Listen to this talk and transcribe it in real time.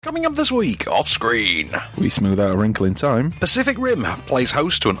Coming up this week, off screen. We smooth out a wrinkle in time. Pacific Rim plays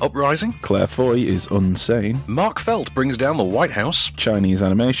host to an uprising. Claire Foy is unsane. Mark Felt brings down the White House. Chinese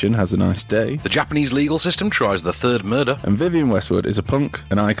animation has a nice day. The Japanese legal system tries the third murder. And Vivienne Westwood is a punk,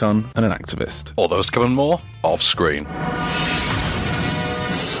 an icon, and an activist. All those to come and more, off screen.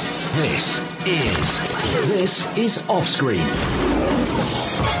 This is Off Screen.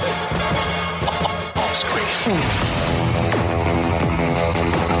 Off Screen.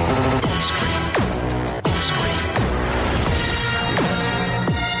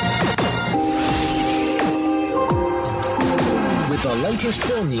 With the latest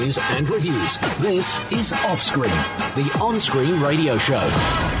film news and reviews, this is Off Screen, the on-screen radio show.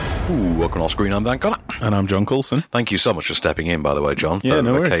 Ooh, welcome to Off Screen. I'm Dan Connor. And I'm John Coulson. Thank you so much for stepping in, by the way, John. Yeah,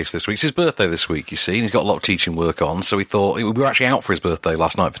 no worries. Case this week. It's his birthday this week, you see, and he's got a lot of teaching work on, so we thought, we were actually out for his birthday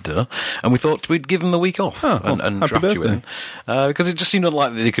last night for dinner, and we thought we'd give him the week off and draft birthday. you in, because it just seemed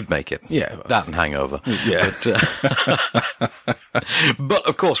unlikely that he could make it. Yeah. That and hangover. Yeah. But,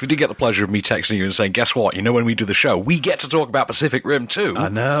 of course, we did get the pleasure of me texting you and saying, guess what, you know, when we do the show, we get to talk about Pacific Rim too. I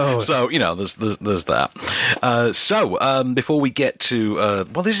know. So, you know, there's that. Before we get to,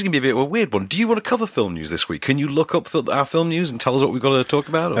 this is going to be a bit of a weird one. Do you want to cover film news this week? Can you look up our film news and tell us what we've got to talk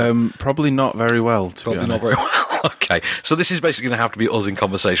about? Probably not very well, to be honest. Not very well. Okay. So this is basically going to have to be us in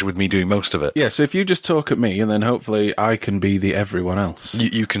conversation with me doing most of it. Yeah, so if you just talk at me, and then hopefully I can be the everyone else.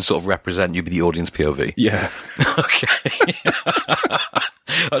 You can sort of represent, you be the audience POV. Yeah. Okay.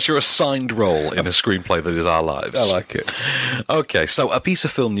 That's your assigned role in a screenplay that is our lives. I like it. Okay, so a piece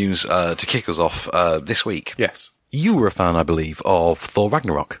of film news to kick us off this week. Yes. You were a fan, I believe, of Thor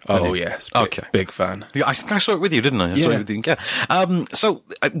Ragnarok. Oh, yes. Big fan. Yeah, I think I saw it with you, didn't I? I saw it with you. Yeah.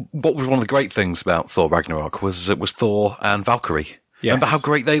 What was one of the great things about Thor Ragnarok was Thor and Valkyrie. Yes. Remember how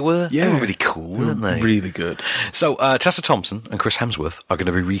great they were? Yeah. They were really cool, weren't they? Really good. So, Tessa Thompson and Chris Hemsworth are going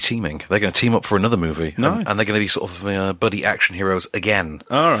to be re-teaming. They're going to team up for another movie. Nice. And they're going to be sort of buddy action heroes again.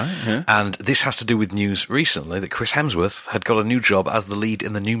 All right, yeah. And this has to do with news recently that Chris Hemsworth had got a new job as the lead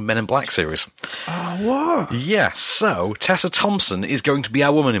in the new Men in Black series. Oh, what? Yes, so Tessa Thompson is going to be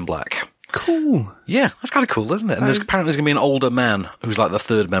our Woman in Black. Cool. Yeah, that's kind of cool, isn't it? And apparently there's going to be an older man who's like the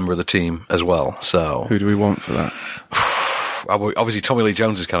third member of the team as well. So Who do we want for that? Obviously, Tommy Lee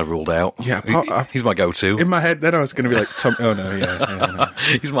Jones is kind of ruled out. Yeah, he's my go-to. In my head, then I was going to be like, oh no, no.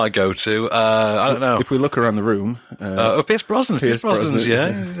 He's my go-to. I don't know. If we look around the room, Pierce Brosnan. Pierce Brosnan's,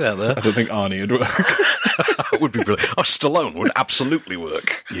 yeah, he's out there. I don't think Arnie would work. It would be brilliant. Oh, Stallone would absolutely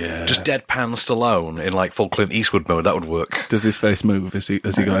work. Yeah. Just deadpan Stallone in like full Clint Eastwood mode. That would work. Does his face move? Has he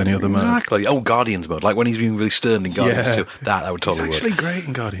got any other mode? Exactly. Oh, Guardians mode. Like when he's being really stern in Guardians 2. That would totally work. He's actually great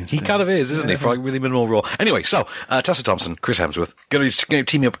in Guardians. He kind of is, isn't he? For like really minimal role. Anyway, so Tessa Thompson, Chris Hemsworth, going to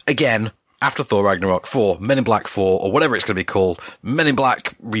team up again after Thor Ragnarok for Men in Black 4, or whatever it's going to be called. Men in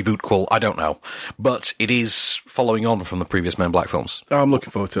Black reboot I don't know. But it is following on from the previous Men in Black films. Oh, I'm looking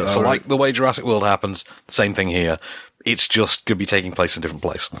forward to it. So like the way Jurassic World happens, same thing here. It's just going to be taking place in a different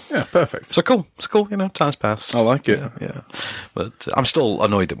place. Yeah, perfect. So cool. It's cool, time's passed. I like it. Yeah. But I'm still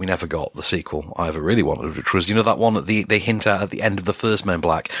annoyed that we never got the sequel I ever really wanted, which was, that one that they hint at the end of the first Men in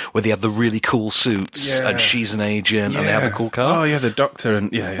Black, where they have the really cool suits, and she's an agent, and they have the cool car. Oh, yeah, the doctor,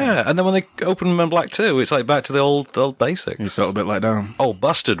 and yeah. And then when they open Men in Black 2, it's like back to the old basics. You felt a bit let down. Old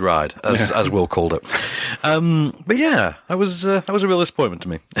bastard ride, as Will called it. But yeah, that was a real disappointment to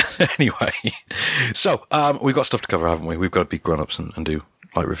me. Anyway, so we've got stuff to cover, haven't we? We've got to be grown-ups and do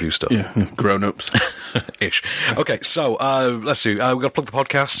like review stuff. Yeah, grown-ups. Ish. Okay, so let's see. We've got to plug the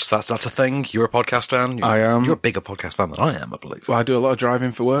podcast. That's a thing. You're a podcast fan. I am. You're a bigger podcast fan than I am, I believe. Well, I do a lot of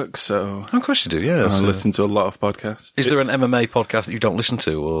driving for work, so... Of course you do, yeah. I listen to a lot of podcasts. Is there an MMA podcast that you don't listen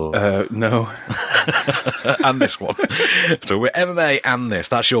to? Or no. And this one. So we're MMA and this.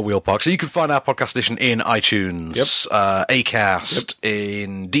 That's your Wheel Park. So you can find our podcast edition in iTunes, Acast,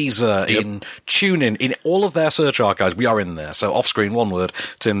 in Deezer, in TuneIn, in all of their search archives. We are in there. So Offscreen, one word.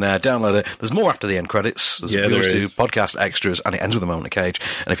 It's in there. Download it. There's more after the end credits. There's Wheels to podcast extras, and it ends with a moment of cage.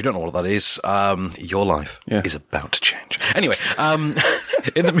 And if you don't know what that is, your life is about to change. Anyway,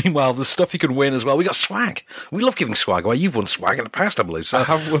 in the meanwhile, there's stuff you can win as well. We got swag. We love giving swag away. You've won swag in the past, I believe. So, I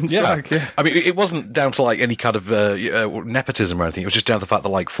have won swag, yeah. I mean, it wasn't down to like any kind of nepotism or anything. It was just down to the fact that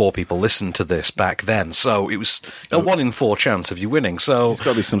like 4 people listened to this back then. So it was a 1 in 4 chance of you winning. So it's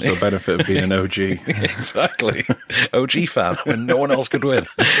got to be some sort of benefit of being an OG. Exactly. OG fan when no one else could win.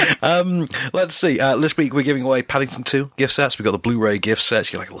 Let's see. This week we're giving away Paddington 2 gift sets. We've got the Blu-ray gift sets.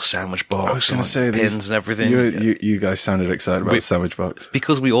 You get like a little sandwich box. I was going to say pins and everything. You guys sounded excited about the sandwich box.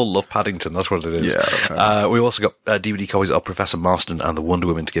 because we all love Paddington. That's what it is. Yeah. We also got DVD copies of Professor Marston and the Wonder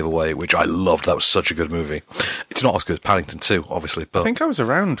Woman to give away, which I loved. That was such a good movie. It's not as good as Paddington 2, obviously, but I think I was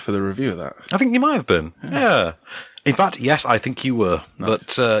around for the review of that. I think you might have been. Yeah. In fact, yes, I think you were.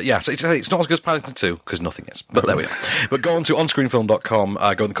 Nice. But, yeah, so it's not as good as Paddington 2, because nothing is. But there we are. But go on to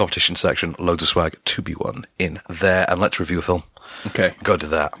onscreenfilm.com, go in the competition section, loads of swag to be won in there, and let's review a film. Okay. Go do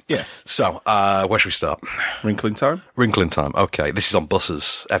that. Yeah. So, where should we start? Wrinkle in Time? Wrinkle in Time. Okay. This is on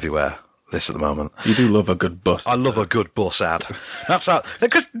buses everywhere. This at the moment. You do love a good bus. I love a good bus ad. That's how,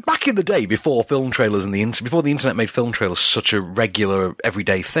 because back in the day, before film trailers and before the internet made film trailers such a regular,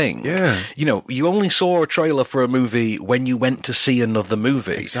 everyday thing. Yeah. You know, you only saw a trailer for a movie when you went to see another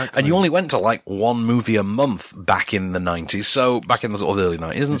movie. Exactly. And you only went to like one movie a month back in the 90s. So, back in the sort of early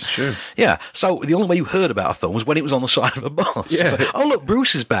 90s, isn't it? It's true. Yeah. So, the only way you heard about a film was when it was on the side of a bus. Yeah. So, oh, look,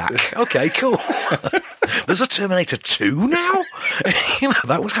 Bruce is back. Okay, cool. There's a Terminator 2 now? You know,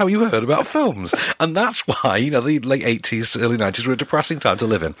 that was how you heard about films. And that's why, you know, the late 80s, early 90s were a depressing time to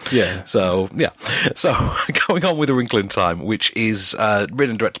live in. Yeah. So, yeah. So, going on with A Wrinkle in Time, which is written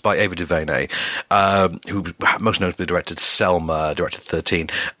and directed by Ava DuVernay, who most notably directed Selma, directed 13.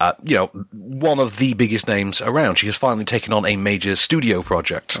 You know, one of the biggest names around. She has finally taken on a major studio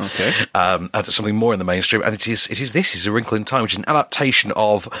project. Okay. Something more in the mainstream, and this is A Wrinkle in Time, which is an adaptation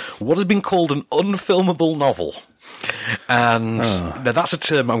of what has been called an unfilmable novel. And now that's a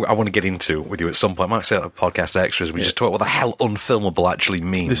term I want to get into with you at some point. I might say at podcast extras, we just talk about what the hell unfilmable actually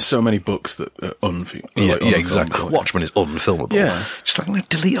means. There's so many books that are unfilmable. Yeah, exactly. Watchmen is unfilmable. Yeah. Just like,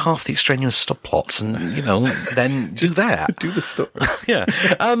 delete half the extraneous subplots and, you know, then do that. Do the stuff. Yeah.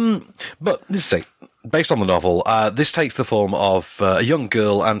 But this is based on the novel, this takes the form of a young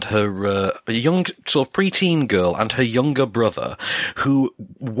girl and her, a young sort of preteen girl and her younger brother who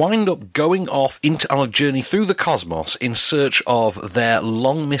wind up going off on a journey through the cosmos in search of their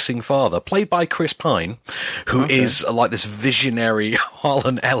long missing father, played by Chris Pine, who is like this visionary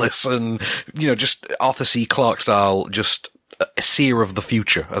Harlan Ellison, you know, just Arthur C. Clarke style, just a seer of the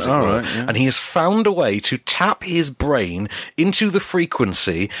future, as it were. Right, yeah. And he has found a way to tap his brain into the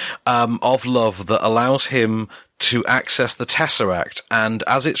frequency of love that allows him to access the Tesseract and,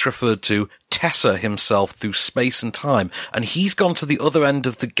 as it's referred to, Tessa himself through space and time. And he's gone to the other end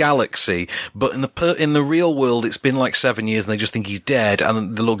of the galaxy, but in the real world, it's been like 7 years and they just think he's dead,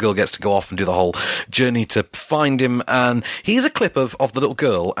 and the little girl gets to go off and do the whole journey to find him. And here's a clip of the little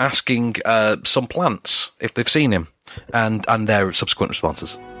girl asking some plants if they've seen him, and their subsequent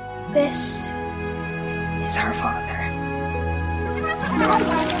responses. This is our father.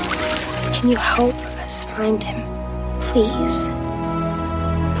 Can you help us find him? Please.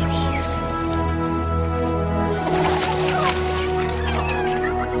 Please.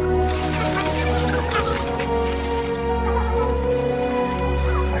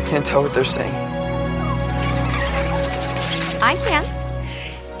 I can't tell what they're saying. I can.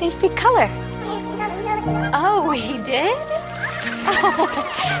 They speak color. Oh, he did? Oh,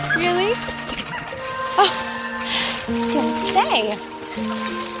 really? Oh, don't say.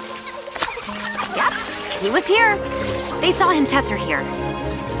 Yep, he was here. They saw him tesser here.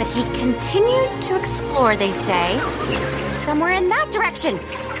 But he continued to explore, they say, somewhere in that direction.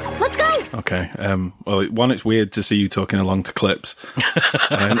 Let's go! Okay. Well, one, it's weird to see you talking along to clips.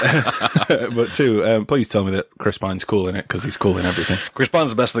 But two, please tell me that Chris Pine's cool in it, because he's cool in everything. Chris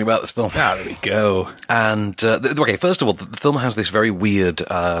Pine's the best thing about this film. Ah, there we go. And, okay, first of all, the film has this very weird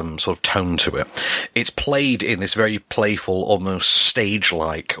sort of tone to it. It's played in this very playful, almost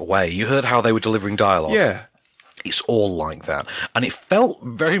stage-like way. You heard how they were delivering dialogue? Yeah. It's all like that. And it felt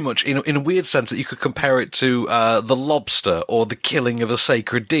very much, in a weird sense, that you could compare it to The Lobster or The Killing of a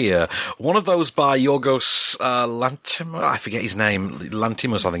Sacred Deer. One of those by Yorgos Lanthimos. I forget his name.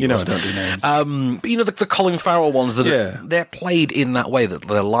 Lanthimos, I think it was. I don't do names. But you know, the Colin Farrell ones that yeah. they're played in that way, that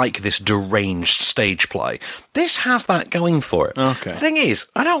they're like this deranged stage play. This has that going for it. Okay. The thing is,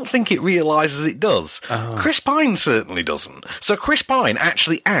 I don't think it realises it does. Oh. Chris Pine certainly doesn't. So Chris Pine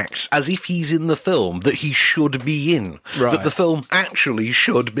actually acts as if he's in the film that he should be in, right. that the film actually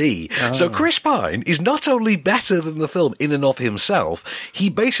should be. Oh. So Chris Pine is not only better than the film in and of himself, he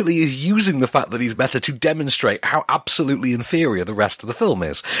basically is using the fact that he's better to demonstrate how absolutely inferior the rest of the film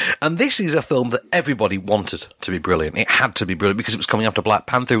is. And this is a film that everybody wanted to be brilliant. It had to be brilliant because it was coming after Black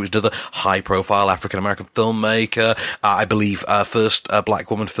Panther, which was another high-profile African-American filmmaker. I believe first black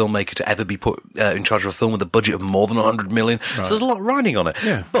woman filmmaker to ever be put in charge of a film with a budget of more than 100 million. Right. So there's a lot riding on it.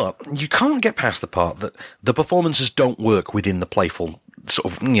 Yeah. But you can't get past the part that the performances don't work within the playful,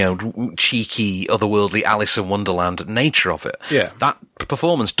 sort of, you know, cheeky, otherworldly Alice in Wonderland nature of it. Yeah. That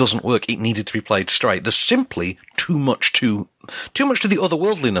performance doesn't work. It needed to be played straight. There's simply too much to too much to the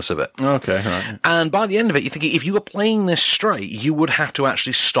otherworldliness of it. Okay, right. And by the end of it, you're thinking, if you were playing this straight, you would have to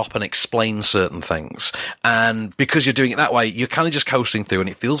actually stop and explain certain things. And because you're doing it that way, you're kind of just coasting through, and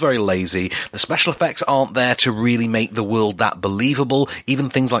it feels very lazy. The special effects aren't there to really make the world that believable. Even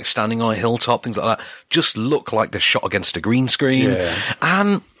things like standing on a hilltop, things like that, just look like they're shot against a green screen. Yeah.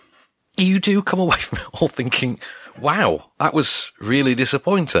 And you do come away from it all thinking, wow, that was really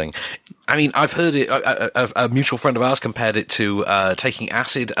disappointing. I mean, I've heard it, a mutual friend of ours compared it to taking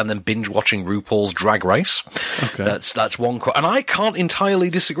acid and then binge watching RuPaul's Drag Race. Okay. That's one quote. And I can't entirely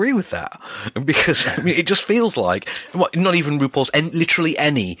disagree with that, because I mean, it just feels like, not even RuPaul's, literally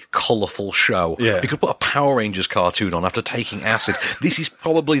any colourful show. Yeah. You could put a Power Rangers cartoon on after taking acid. This is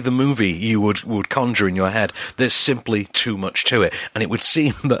probably the movie you would conjure in your head. There's simply too much to it. And it would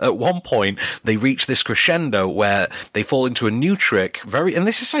seem that at one point they reach this crescendo where they fall into a new trick, and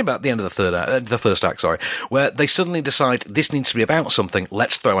this is say about the end of the first act, where they suddenly decide this needs to be about something,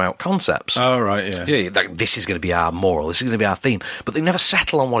 let's throw out concepts. Oh, right, yeah. Yeah, this is going to be our moral, this is going to be our theme, but they never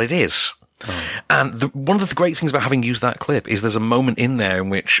settle on what it is. Oh. And one of the great things about having used that clip is there's a moment in there in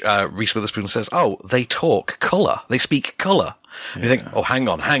which Reese Witherspoon says, oh, they talk colour, they speak colour. Yeah. You think, oh, hang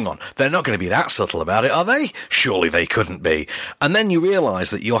on. They're not going to be that subtle about it, are they? Surely they couldn't be. And then you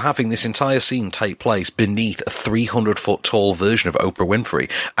realise that you're having this entire scene take place beneath a 300-foot tall version of Oprah Winfrey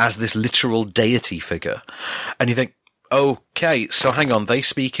as this literal deity figure. And you think, okay, so hang on, they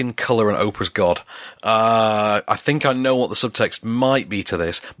speak in colour and Oprah's God. I think I know what the subtext might be to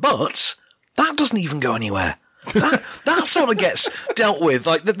this, but that doesn't even go anywhere. That sort of gets dealt with,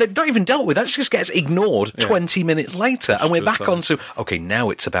 like, they're not even dealt with, that just gets ignored 20 minutes later, and we're back onto, okay, now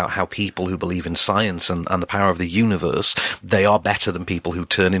it's about how people who believe in science and the power of the universe, they are better than people who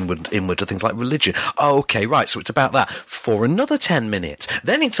turn inward to things like religion. Okay, right, so it's about that for another 10 minutes.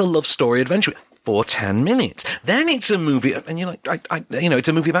 Then it's a love story adventure for 10 minutes. Then it's a movie, and you're like, it's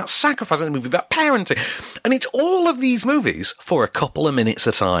a movie about sacrifice, and a movie about parenting. And it's all of these movies for a couple of minutes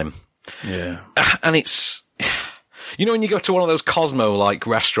a time. Yeah. And it's, you know, when you go to one of those Cosmo-like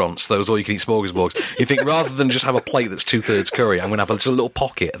restaurants, those all-you-can-eat smorgasbords, you think rather than just have a plate that's 2/3 curry, I'm going to have a little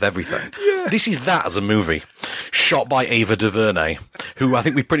pocket of everything. Yeah. This is that as a movie. Shot by Ava DuVernay, who I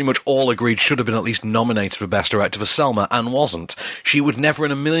think we pretty much all agreed should have been at least nominated for Best Director for Selma, and wasn't. She would never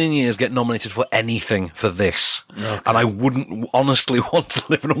in a million years get nominated for anything for this. Okay. And I wouldn't honestly want to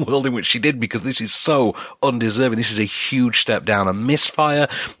live in a world in which she did, because this is so undeserving. This is a huge step down. A misfire.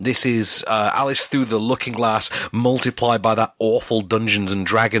 This is Alice Through the Looking Glass multiplied by that awful Dungeons and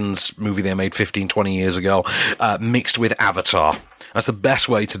Dragons movie they made 15, 20 years ago, mixed with Avatar. That's the best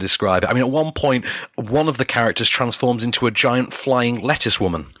way to describe it. I mean, at one point, one of the characters transforms into a giant flying lettuce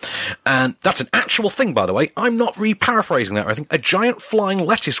woman. And that's an actual thing, by the way. I'm not re-paraphrasing that or anything. A giant flying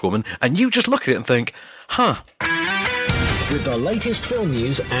lettuce woman, and you just look at it and think, huh. With the latest film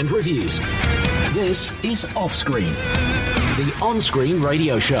news and reviews, this is Offscreen, the on-screen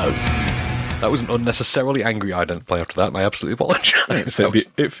radio show. That was an unnecessarily angry I don't play after that, and I absolutely apologise.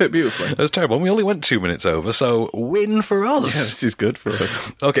 It fit beautifully. That was terrible. We only went 2 minutes over, so win for us. Yeah, this is good for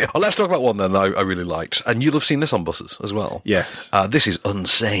us. Okay, well, let's talk about one then that I really liked. And you'll have seen this on buses as well. Yes. This is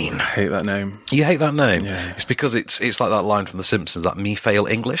Unsane. I hate that name. You hate that name? Yeah. It's because it's like that line from The Simpsons, that me fail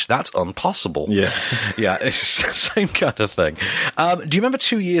English. That's impossible. Yeah. Yeah, it's the same kind of thing. Do you remember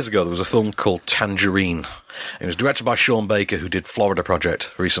 2 years ago there was a film called Tangerine? It was directed by Sean Baker, who did Florida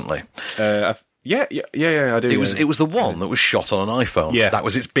Project recently. Yeah, I do. It was the one that was shot on an iPhone. Yeah. That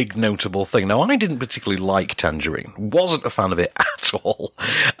was its big notable thing. Now, I didn't particularly like Tangerine. Wasn't a fan of it at all.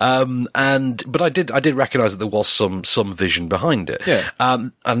 But I did recognise that there was some vision behind it. Yeah.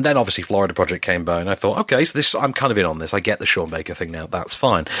 And then obviously Florida Project came by, and I thought, okay, so I'm kind of in on this. I get the Sean Baker thing now. That's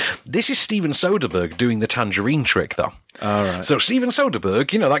fine. This is Steven Soderbergh doing the Tangerine trick, though. All right. So Steven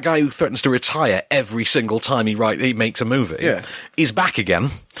Soderbergh, you know, that guy who threatens to retire every single time he makes a movie, is back again.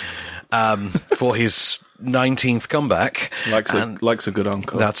 For his 19th comeback. Likes a good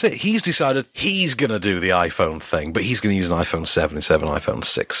encore. That's it. He's decided he's going to do the iPhone thing, but he's going to use an iPhone 7 instead of an iPhone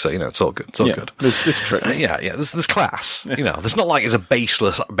 6. So, you know, it's all good. It's all good. There's this trick. There's class. You know, there's not like it's a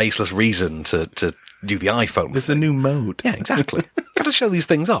baseless reason to do the iPhone. There's a new mode. Yeah, exactly. Got to show these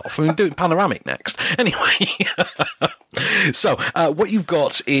things off. I mean, do it panoramic next. Anyway. So, what you've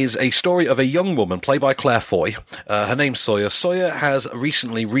got is a story of a young woman played by Claire Foy. Her name's Sawyer. Sawyer has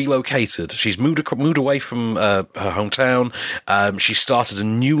recently relocated. She's moved away from her hometown. She started a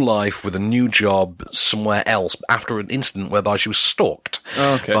new life with a new job somewhere else after an incident whereby she was stalked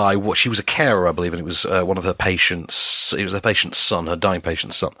by what she was a carer, I believe, and it was one of her patients. It was her patient's son, her dying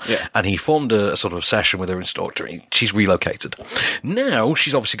patient's son. Yeah. And he formed a sort of obsession with her and stalked her. She's relocated. Now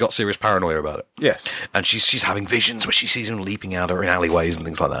she's obviously got serious paranoia about it. Yes. And she's having visions where she sees him leaping at her in alleyways and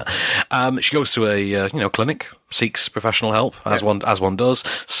things like that. She goes to a clinic, seeks professional help as one does,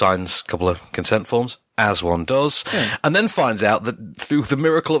 signs a couple of consent forms, as one does, and then finds out that through the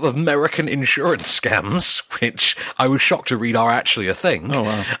miracle of American insurance scams, which I was shocked to read are actually a thing,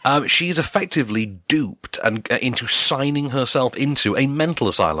 she's effectively duped and into signing herself into a mental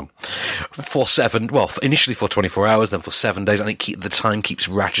asylum for initially for 24 hours, then for 7 days, and the time keeps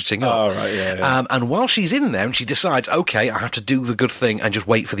ratcheting up. Oh, right, yeah. And while she's in there, and she decides, okay, I have to do the good thing and just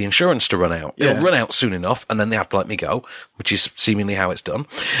wait for the insurance to run out. It'll run out soon enough, and then they have to let me go, which is seemingly how it's done.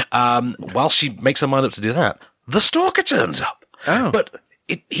 While she makes her mind up to do that, the stalker turns up. Oh. But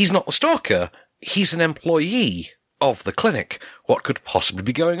he's not the stalker. He's an employee of the clinic. What could possibly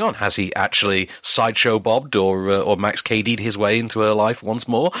be going on? Has he actually sideshow bobbed or Max KD'd his way into her life once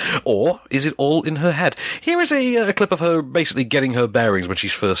more? Or is it all in her head? Here is a clip of her basically getting her bearings when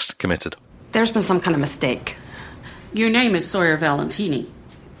she's first committed. There's been some kind of mistake. Your name is Sawyer Valentini.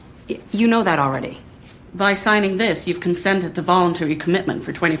 You know that already. By signing this, you've consented to voluntary commitment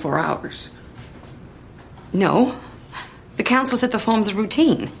for 24 hours. No. The council said the form's a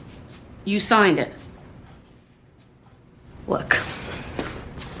routine. You signed it. Look,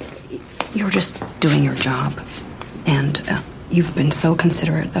 you're just doing your job. And you've been so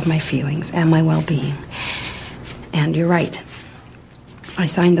considerate of my feelings and my well-being. And you're right. I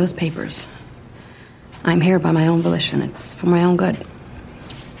signed those papers. I'm here by my own volition. It's for my own good.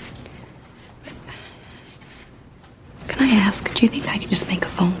 Can I ask, do you think I could just make a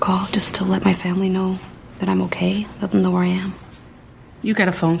phone call just to let my family know that I'm okay? Let them know where I am? You get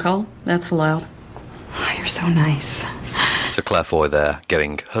a phone call. That's allowed. Oh, you're so nice. So Claire Foy there,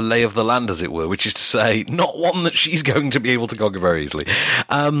 getting her lay of the land, as it were, which is to say, not one that she's going to be able to conquer very easily.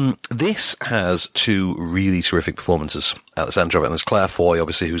 This has two really terrific performances at the centre of it. And there's Claire Foy,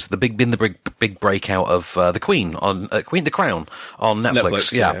 obviously, who's the big breakout of the Queen on The Crown on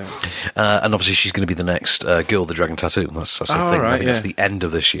Netflix. Yeah. And obviously she's going to be the next girl with the dragon tattoo. That's the thing. Right, I think it's the end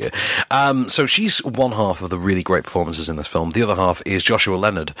of this year. So she's one half of the really great performances in this film. The other half is Joshua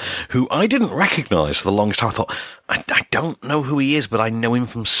Leonard, who I didn't recognise for the longest time. I thought, I don't know who he is, but I know him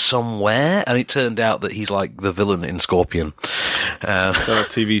from somewhere. And it turned out that he's like the villain in Scorpion. That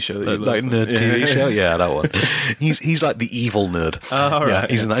TV show that you love. Nerd TV show? Yeah, that one. He's like the evil nerd. Oh,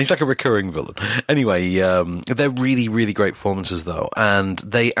 right. Yeah, he's like a recurring villain. Anyway, they're really, really great performances, though. And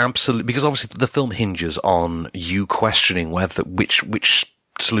they absolutely, because obviously the film hinges on you questioning whether which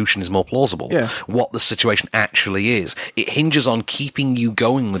solution is more plausible, what the situation actually is. It hinges on keeping you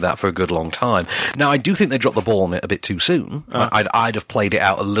going with that for a good long time. Now, I do think they dropped the ball on it a bit too soon. I'd have played it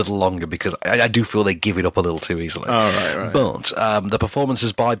out a little longer because I do feel they give it up a little too easily. Right. But the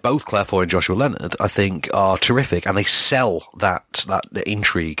performances by both Claire Foy and Joshua Leonard, I think, are terrific, and they sell that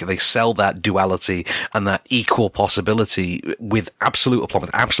intrigue, they sell that duality and that equal possibility with absolute aplomb,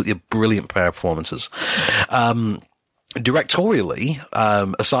 absolutely a brilliant pair of performances. Directorially,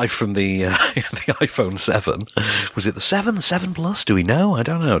 aside from the iPhone 7, was it the 7 Plus? Do we know? I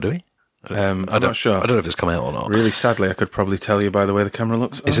don't know, do we? I'm not sure. I don't know if it's come out or not. Really sadly, I could probably tell you by the way the camera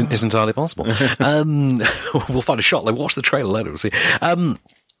looks. Is entirely possible. We'll find a shot. Watch the trailer later, we'll see.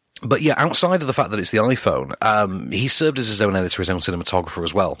 But yeah, outside of the fact that it's the iPhone, he served as his own editor, his own cinematographer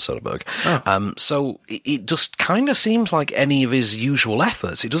as well, Soderbergh. So it just kind of seems like any of his usual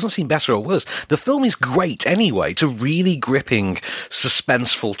efforts. It doesn't seem better or worse. The film is great anyway. It's a really gripping,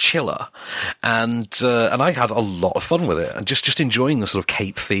 suspenseful chiller. And I had a lot of fun with it. And just enjoying the sort of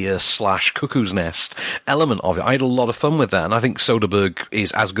Cape Fear / Cuckoo's Nest element of it. I had a lot of fun with that. And I think Soderbergh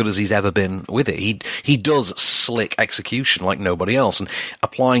is as good as he's ever been with it. He does slick execution like nobody else. And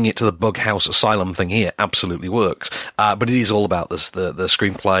applying it to the Bug House Asylum thing here absolutely works. But it is all about the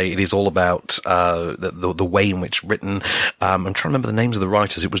screenplay. It is all about the way in which it's written. I'm trying to remember the names of the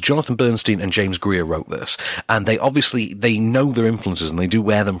writers. It was Jonathan Bernstein and James Greer wrote this. And they know their influences and they do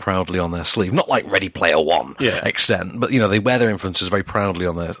wear them proudly on their sleeve. Not like Ready Player One extent, but they wear their influences very proudly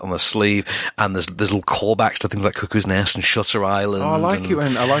on their sleeve. And there's little callbacks to things like Cuckoo's Nest and Shutter Island. Oh, I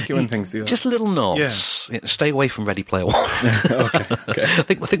like it when things do that. Just little nods. Yeah. Stay away from Ready Player One. Okay. I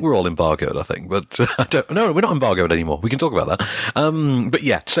think we're all embargoed, I think, but no, we're not embargoed anymore. We can talk about that. But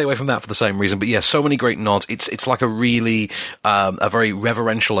yeah, stay away from that for the same reason. But yeah, so many great nods. It's like a really, a very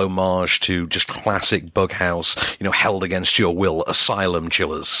reverential homage to just classic Bug House, held against your will, asylum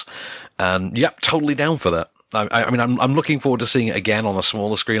chillers. And yep, totally down for that. I mean, I'm looking forward to seeing it again on a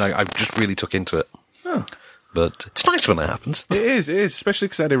smaller screen. I just really took into it. Oh. But it's nice when that happens. It is, especially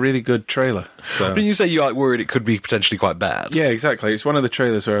because it had a really good trailer. So. When you say you're worried it could be potentially quite bad. Yeah, exactly. It's one of the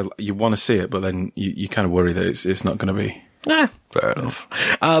trailers where you want to see it, but then you kind of worry that it's not going to be Fair enough.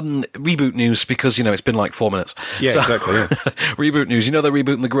 Reboot news, because, it's been like 4 minutes. Yeah, exactly. Yeah. Reboot news. They're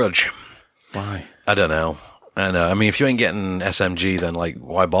rebooting The Grudge. Why? I don't know. I mean, if you ain't getting SMG, then,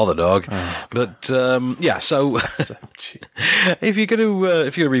 why bother, dog? Oh, but, so... if you're going to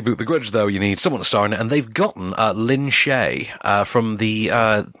reboot The Grudge, though, you need someone to star in it, and they've gotten Lin Shaye from the...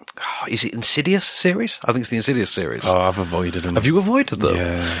 is it Insidious series? I think it's the Insidious series. Oh, I've avoided them. Have you avoided them?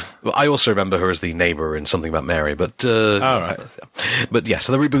 Yeah. Well, I also remember her as the neighbour in Something About Mary, but... all right. But, yeah,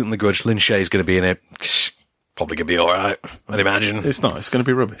 so they're rebooting The Grudge. Lin Shaye's going to be in it. Probably going to be all right, I'd imagine. It's not. It's going to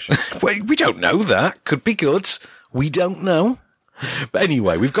be rubbish. We don't know that. Could be good. We don't know. But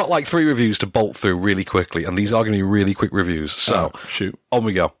anyway, we've got 3 reviews to bolt through really quickly, and these are going to be really quick reviews. So, shoot. On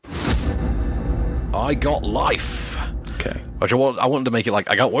we go. I Got Life. Okay. Which I wanted to make it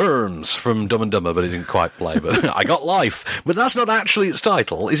I Got Worms from Dumb and Dumber, but it didn't quite play. But I Got Life. But that's not actually its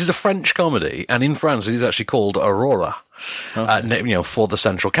title. This is a French comedy, and in France it is actually called Aurora. Okay. For the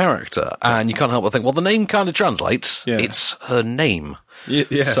central character. And you can't help but think, well, the name kind of translates. Yeah. It's her name.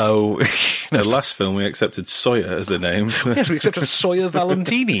 Yeah. So, the last film we accepted Sawyer as a name. Yes, we accepted Sawyer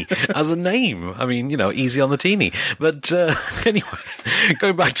Valentini as a name. I mean, easy on the teeny. But anyway,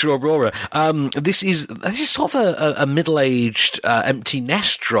 going back to Aurora, this is sort of a middle-aged empty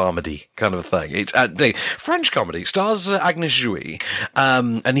nest dramedy kind of a thing. It's a French comedy. Stars Agnes Jouy,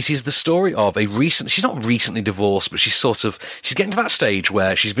 and it is the story of she's not recently divorced, but she's getting to that stage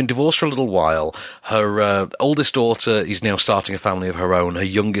where she's been divorced for a little while. Her oldest daughter is now starting a family of her own. Her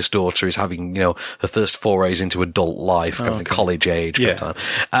youngest daughter is having, her first forays into adult life, kind of college age kind of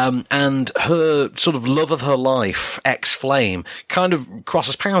time. And her sort of love of her life, ex-flame, kind of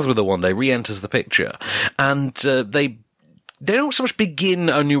crosses paths with her one day, re-enters the picture. And they don't so much begin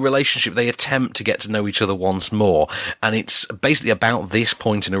a new relationship, they attempt to get to know each other once more. And it's basically about this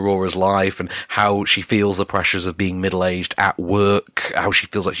point in Aurora's life and how she feels the pressures of being middle-aged at work, how she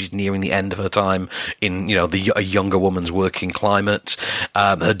feels like she's nearing the end of her time in, a younger woman's working climate,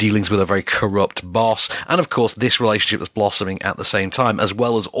 her dealings with a very corrupt boss, and of course this relationship that's blossoming at the same time, as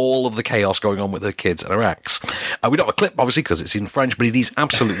well as all of the chaos going on with her kids and her ex. We don't have a clip, obviously, because it's in French, but it is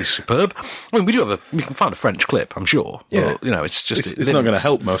absolutely superb. I mean, we can find a French clip, I'm sure. Yeah. But, it's just... It's not going to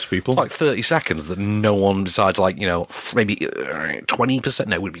help most people. It's 30 seconds that no one decides, maybe 20%.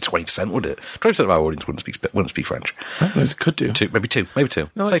 No, it would be 20%, would it? 20% of our audience wouldn't speak French. It could do. Maybe two.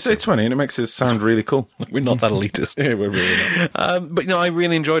 No, say 20, and it makes it sound really cool. We're not that elitist. Yeah, we're really not. But, I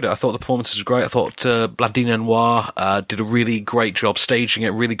really enjoyed it. I thought the performances were great. I thought Blandine Noir did a really great job staging it,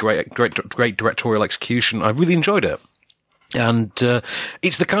 really great directorial execution. I really enjoyed it. And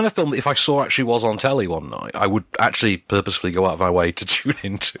it's the kind of film that if I saw actually was on telly one night, I would actually purposefully go out of my way to tune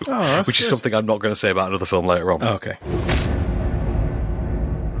into, which is something I'm not going to say about another film later on. Oh, okay.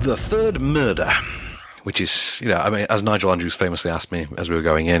 The Third Murder, which is, as Nigel Andrews famously asked me as we were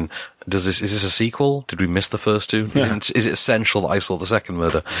going in, is this a sequel? Did we miss the first two? Yeah. Is it essential that I saw the second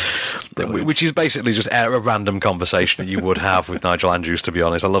murder? Which is basically just a random conversation that you would have with Nigel Andrews, to be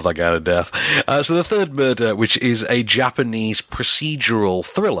honest. I love that guy to death. So The Third Murder, which is a Japanese procedural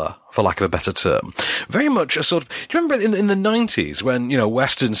thriller, for lack of a better term. Very much a sort of... Do you remember in the 90s when,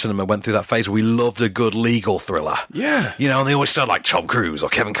 Western cinema went through that phase where we loved a good legal thriller? Yeah. And they always sounded like Tom Cruise or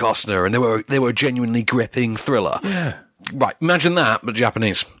Kevin Costner, and they were a genuinely gripping thriller. Yeah. Right, imagine that, but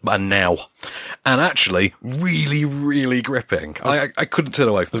Japanese, and now. And actually, really, really gripping. I couldn't turn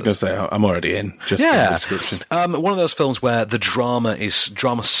away from this. I was going to say, I'm already in, just from the description. One of those films where the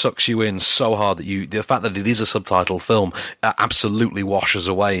drama sucks you in so hard that the fact that it is a subtitled film absolutely washes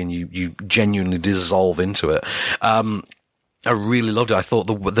away and you genuinely dissolve into it. I really loved it. I thought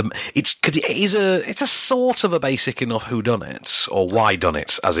it's a sort of a basic enough whodunit, or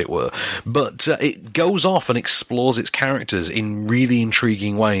whydunit, as it were. But it goes off and explores its characters in really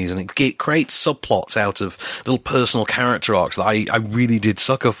intriguing ways, and it creates subplots out of little personal character arcs that I really did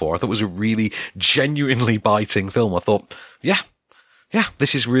sucker for. I thought it was a really genuinely biting film. I thought, yeah,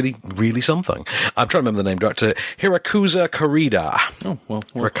 this is really, really something. I'm trying to remember the name, director. Hirokazu Kurita. Oh, well.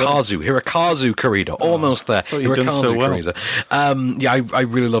 Hirokazu Kurita. Almost there. You've done so well. I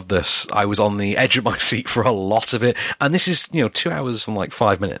really loved this. I was on the edge of my seat for a lot of it. And this is, 2 hours and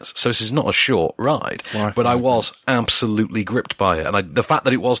 5 minutes. So this is not a short ride. But I was absolutely gripped by it. And the fact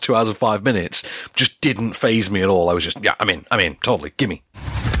that it was 2 hours and 5 minutes just didn't faze me at all. I was just, I'm in, totally. Gimme.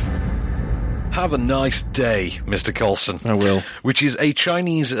 Have a Nice Day, Mr. Coulson. I will. Which is a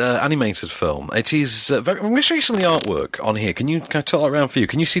Chinese animated film. It is I'm going to show you some of the artwork on here. Can I turn it around for you?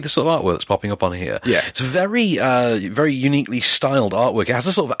 Can you see the sort of artwork that's popping up on here? Yeah. It's very, very uniquely styled artwork. It has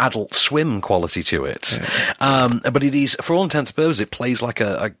a sort of Adult Swim quality to it. Yeah. But it is, for all intents and purposes, it plays like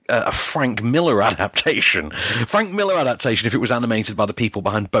a Frank Miller adaptation. Frank Miller adaptation if it was animated by the people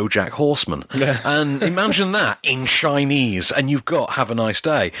behind BoJack Horseman. Yeah. And imagine that in Chinese, and you've got Have a Nice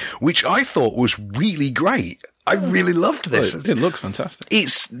Day, which I thought was really great. I really loved this. It looks fantastic.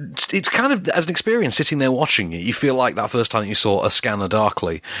 It's kind of, as an experience, sitting there watching it, you feel like that first time that you saw A Scanner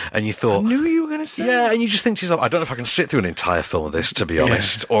Darkly, and you thought... I knew you were going to say yeah, and you just think to yourself, I don't know if I can sit through an entire film of this, to be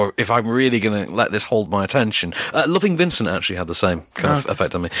honest, or if I'm really going to let this hold my attention. Loving Vincent actually had the same kind of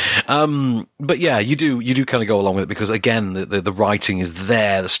effect on me. But yeah, you do kind of go along with it, because again, the writing is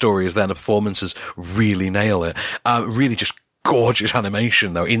there, the story is there, and the performances really nail it. Really just gorgeous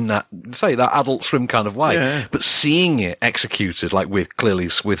animation though, in that Adult Swim kind of way, but seeing it executed like with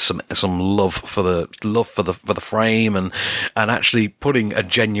some love for the frame and actually putting a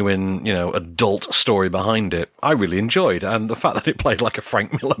genuine, adult story behind it, I really enjoyed. And the fact that it played like a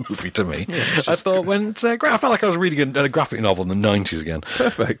Frank Miller movie to me, I thought went great. I felt like I was reading a graphic novel in the 90s again.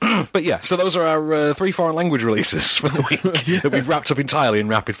 Perfect. But yeah, so those are our 3 foreign language releases for the week that we've wrapped up entirely in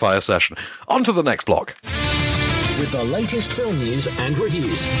rapid fire session. On to the next block. With the latest film news and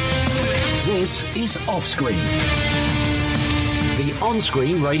reviews. This is Offscreen, the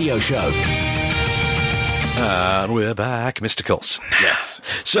on-screen radio show. And we're back, Mr. Coulson. Yes.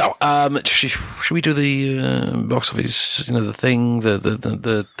 So, should we do the box office, the thing,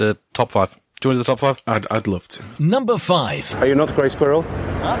 the top 5? Do you want to do the top 5? I'd love to. Number 5. Are you not Grey Squirrel?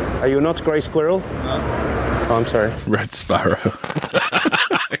 Huh? Are you not Grey Squirrel? No. Oh, I'm sorry. Red Sparrow.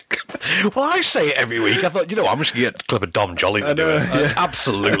 Well, I say it every week. I thought, I'm just going to get a clip of Dom Jolly to do it. That's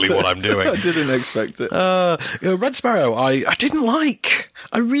absolutely what I'm doing. I didn't expect it. Red Sparrow, I didn't like.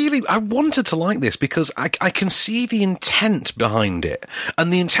 I wanted to like this because I can see the intent behind it.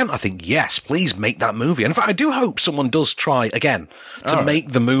 And the intent, I think, yes, please make that movie. And in fact, I do hope someone does try again to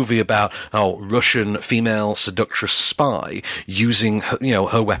make the movie about, Russian female seductress spy using,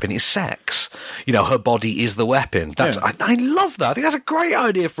 her weapon is sex. Her body is the weapon. I love that. I think that's a great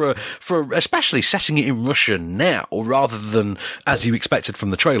idea for especially setting it in Russia now, rather than, as you expected from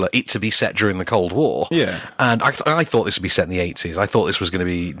the trailer, it to be set during the Cold War. Yeah. And I thought this would be set in the 80s. I thought this was going to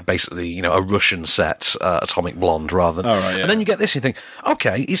be basically, a Russian set, Atomic Blonde, rather than... And then you get this and you think,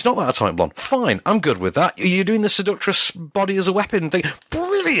 okay, it's not that Atomic Blonde. Fine, I'm good with that. You're doing the seductress body as a weapon thing.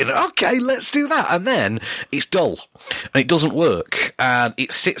 Brilliant. Okay, let's do that. And then it's dull. And it doesn't work. And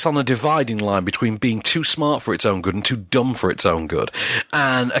it sits on a dividing line between being too smart for its own good and too dumb for its own good.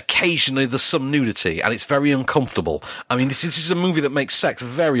 And occasionally there's some nudity, and it's very uncomfortable. I mean, this is a movie that makes sex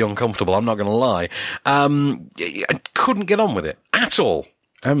very uncomfortable, I'm not going to lie. I couldn't get on with it at all.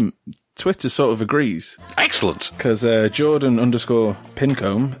 Twitter sort of agrees. Excellent. Because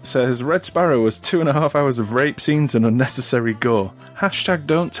Jordan_Pincombe says, Red Sparrow was 2.5 hours of rape scenes and unnecessary gore. #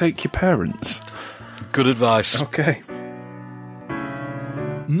 don't take your parents. Good advice. Okay.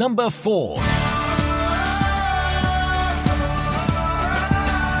 Number 4.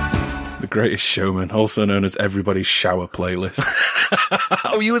 The Greatest Showman, also known as Everybody's Shower Playlist.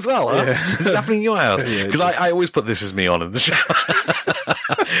 Oh, you as well, huh? Yeah. Is it happening in your house? Because Yeah, I always put This Is Me on in the shower.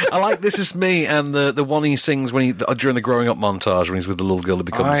 I like This Is Me and the one he sings when during the growing up montage when he's with the little girl who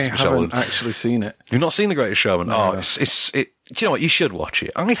becomes I Michelle haven't Williams. actually seen it. You've not seen The Greatest Showman? No. Oh, it's do you know what? You should watch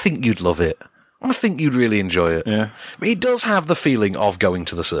it. I think you'd love it. I think you'd really enjoy it. Yeah. It does have the feeling of going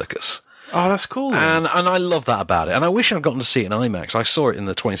to the circus. Oh, that's cool. And I love that about it. And I wish I'd gotten to see it in IMAX. I saw it in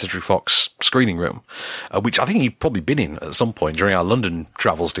the 20th Century Fox screening room, which I think you've probably been in at some point during our London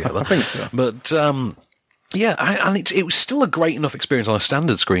travels together. I think so. But, yeah, and it was still a great enough experience on a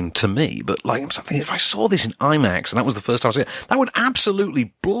standard screen to me, but like, I'm thinking, if I saw this in IMAX, and that was the first time I saw it, that would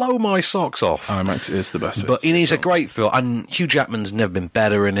absolutely blow my socks off. IMAX is the best. But it is a great film, and Hugh Jackman's never been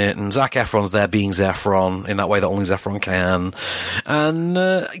better in it, and Zac Efron's there being Efron in that way that only Efron can, and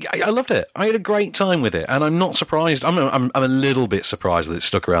I loved it. I had a great time with it, and I'm not surprised. I'm a little bit surprised that it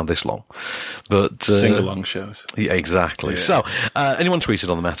stuck around this long, but sing-along shows. Yeah, exactly. Yeah. So, anyone tweeted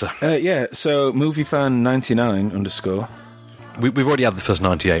on the matter? Yeah. So, MovieFan99 _ We've already had the first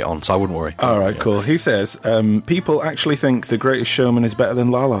 98 on, so I wouldn't worry. All right, cool. He says, people actually think The Greatest Showman is better than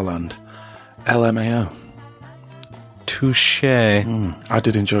La La Land. LMAO. Touché. I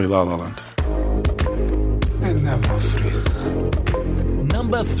did enjoy La La Land.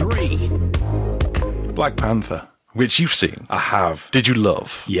 Number 3. Black Panther. Which you've seen. I have. Did you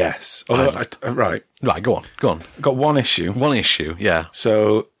love? Yes. Although, right. Right, go on. Got one issue. One issue, yeah.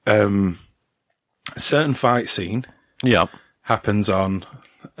 So, a certain fight scene Yeah. happens on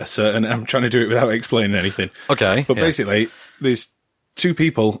a certain... I'm trying to do it without explaining anything. Okay. But yeah. basically, there's two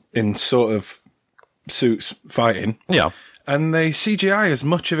people in sort of suits fighting. Yeah. And they CGI as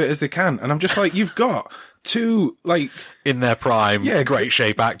much of it as they can. And I'm just like, you've got two, like... In their prime, Yeah, great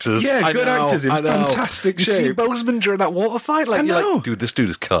shape actors. Yeah, I good know, actors in I know. fantastic you see shape. Boseman during that water fight? Like, I you're know. like, dude, this dude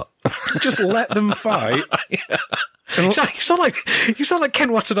is cut. Just let them fight. You sound like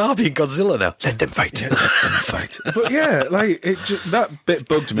Ken Watanabe in Godzilla now. Let them fight. Let them fight. But yeah, like, that bit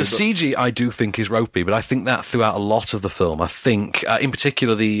bugged me. The CG, I do think, is ropey, but I think that throughout a lot of the film. I think, in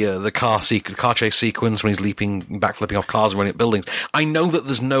particular, the car chase sequence when he's backflipping off cars and running at buildings. I know that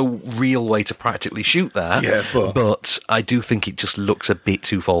there's no real way to practically shoot that, Yeah, but I do think it just looks a bit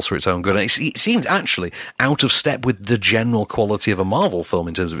too false for its own good. And it seems actually out of step with the general quality of a Marvel film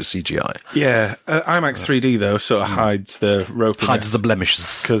in terms of its CGI. Yeah, IMAX 3D, though, sort of hides the ropiness. Hides the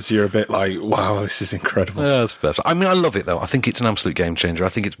blemishes. Because you're a bit like, wow, this is incredible. Yeah, that's fair. I mean, I love it though. I think it's an absolute game changer. I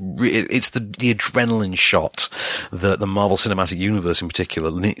think it's the adrenaline shot that the Marvel Cinematic Universe in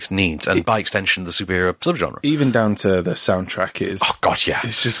particular needs, and by extension, the superhero subgenre. Even down to the soundtrack is... Oh God, yeah,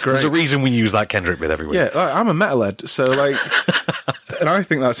 it's just great. There's a reason we use that Kendrick bit every week. Yeah, I'm a metalhead, so like... and I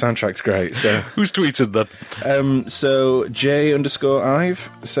think that soundtrack's great, so... Who's tweeted that? So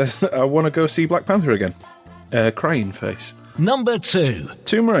J_Ive says, I want to go see Black Panther again. Crying face. Number 2.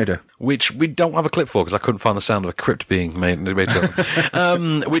 Tomb Raider. Which we don't have a clip for because I couldn't find the sound of a crypt being made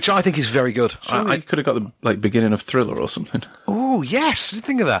which I think is very good. I could have got the beginning of Thriller or something. Oh, yes. I didn't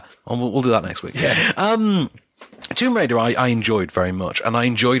think of that. We'll do that next week. Yeah. Tomb Raider I enjoyed very much, and I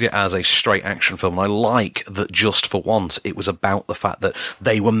enjoyed it as a straight action film. And I like that just for once it was about the fact that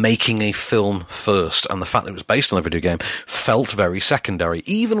they were making a film first, and the fact that it was based on a video game felt very secondary.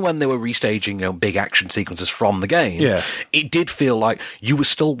 Even when they were restaging, big action sequences from the game, it did feel like you were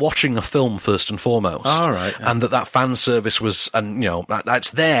still watching a film first and foremost. All right. Yeah. And that fan service was, and that's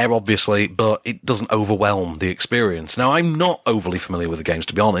there obviously, but it doesn't overwhelm the experience. Now, I'm not overly familiar with the games,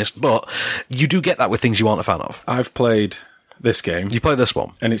 to be honest, but you do get that with things you aren't a fan of. I've played this game. You played this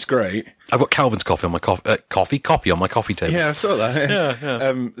one? And it's great. I've got Calvin's copy on my copy on my coffee table. Yeah, I saw that.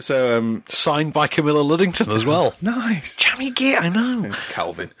 Yeah. Signed by Camilla Luddington as well. Nice. Jammy Git, I know. It's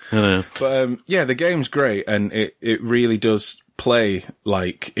Calvin. I know. But the game's great, and it really does play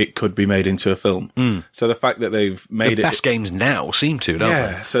like it could be made into a film. So the fact that they've made the best games now seem to, don't they?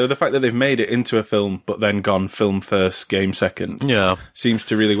 Yeah, so the fact that they've made it into a film, but then gone film first, game second, seems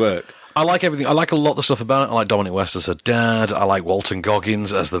to really work. I like everything. I like a lot of the stuff about it. I like Dominic West as her dad. I like Walton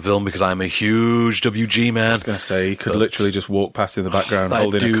Goggins as the villain because I'm a huge WG man. I was going to say, you could literally just walk past in the background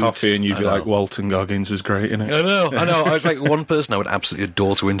holding a coffee and you'd be like, Walton Goggins was great in it. I know. I was like, one person I would absolutely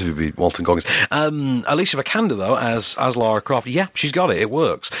adore to interview would be Walton Goggins. Alicia Vikander, though, as Lara Croft, she's got it. It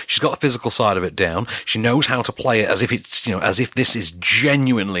works. She's got the physical side of it down. She knows how to play it as if it's, as if this is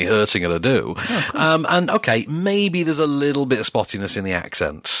genuinely hurting her to do. Oh, cool. And okay, maybe there's a little bit of spottiness in the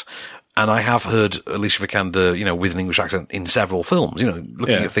accent. And I have heard Alicia Vikander, with an English accent in several films,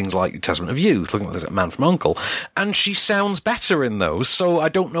 looking at things like Testament of Youth, looking at things like Man from U.N.C.L.E. And she sounds better in those, so I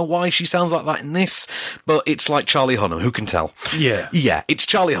don't know why she sounds like that in this, but it's like Charlie Hunnam, who can tell? Yeah. Yeah, it's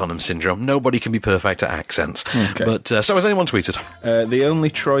Charlie Hunnam syndrome. Nobody can be perfect at accents. Okay. But, so has anyone tweeted? The only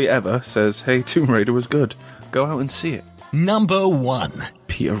Troy ever says, hey, Tomb Raider was good. Go out and see it. Number 1.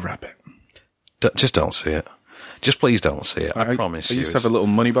 Peter Rabbit. Just don't see it. Just please don't see it. I promise you. I used to have a little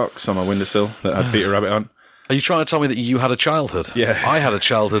money box on my windowsill that had Peter Rabbit on. Are you trying to tell me that you had a childhood? Yeah. I had a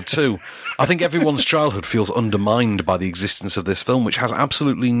childhood too. I think everyone's childhood feels undermined by the existence of this film, which has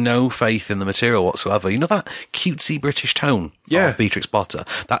absolutely no faith in the material whatsoever. You know that cutesy British tone of Beatrix Potter?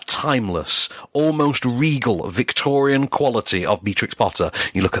 That timeless, almost regal Victorian quality of Beatrix Potter.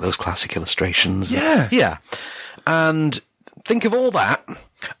 You look at those classic illustrations. Yeah. Yeah. And think of all that,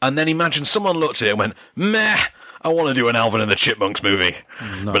 and then imagine someone looked at it and went, meh, I want to do an Alvin and the Chipmunks movie,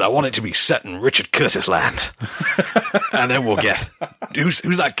 but I want it to be set in Richard Curtis land. And then we'll get, who's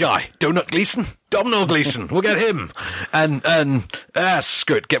that guy? Donut Gleason? Domino Gleason. We'll get him. And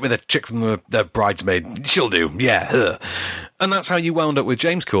screw it, get me the chick from the Bridesmaid. She'll do. Yeah, her. And that's how you wound up with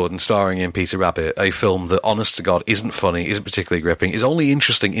James Corden starring in Peter Rabbit, a film that, honest to God, isn't funny, isn't particularly gripping, is only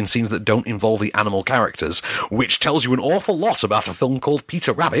interesting in scenes that don't involve the animal characters, which tells you an awful lot about a film called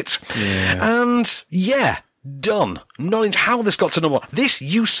Peter Rabbit. Yeah. And, done. Knowing how this got to number one. This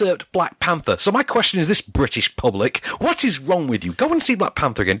usurped Black Panther. So my question is this, British public, what is wrong with you? Go and see Black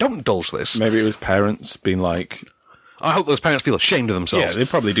Panther again. Don't indulge this. Maybe it was parents being like... I hope those parents feel ashamed of themselves. Yeah, they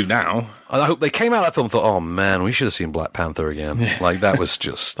probably do now. And I hope they came out of that film and thought, oh man, we should have seen Black Panther again. Like, that was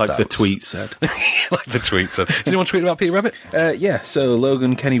just... tweet said. Like the tweet said. Does anyone tweet about Peter Rabbit? Yeah, so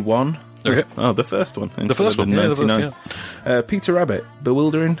Logan Kenny 1 Okay. Oh, the first one. The first one, yeah, the first, 99. Peter Rabbit,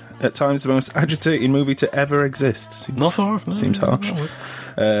 bewildering, at times the most agitating movie to ever exist. Seems harsh.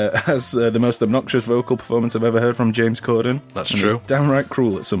 Has the most obnoxious vocal performance I've ever heard from James Corden. That's and true. It's downright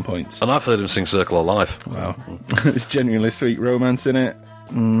cruel at some points. And I've heard him sing Circle of Life. Wow. There's genuinely sweet romance in it.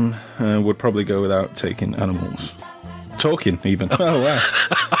 Would probably go without taking animals. Talking, even. Oh, wow.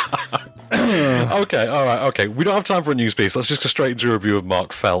 Okay, all right, okay. We don't have time for a news piece. Let's just go straight into a review of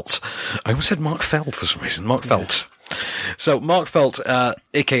Mark Felt. I almost said Mark Feld for some reason. Mark Felt. So, Mark Felt,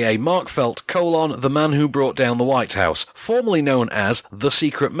 a.k.a. Mark Felt, the man who brought down the White House, formerly known as The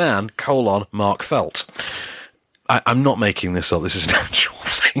Secret Man, Mark Felt. I'm not making this up. This is an actual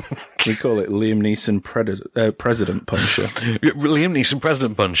thing. We call it Liam Neeson President Puncher. Liam Neeson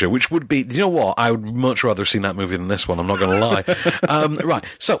President Puncher, which would be... You know what? I would much rather have seen that movie than this one. I'm not going to lie. Right.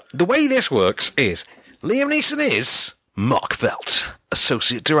 So, the way this works is Liam Neeson is Mark Felt,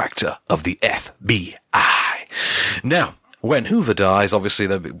 Associate Director of the FBI. Now... When Hoover dies, obviously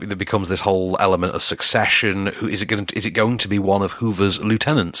there becomes this whole element of succession. Is it going to be one of Hoover's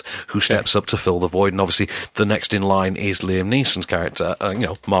lieutenants who steps up to fill the void? And obviously the next in line is Liam Neeson's character,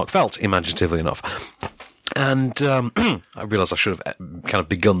 Mark Felt, imaginatively enough. And I realise I should have kind of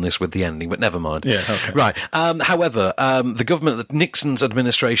begun this with the ending, but never mind. Yeah, okay. Right. However, the government, Nixon's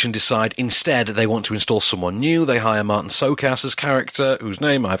administration, decide instead they want to install someone new. They hire Martin Sokas' character, whose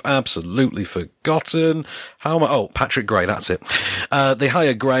name I've absolutely forgotten. Patrick Gray, that's it. They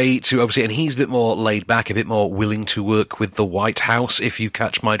hire Gray to oversee, and he's a bit more laid back, a bit more willing to work with the White House, if you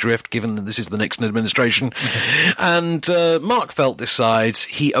catch my drift, given that this is the Nixon administration. And Mark Felt decides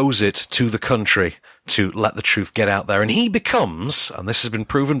he owes it to the country to let the truth get out there. And he becomes, and this has been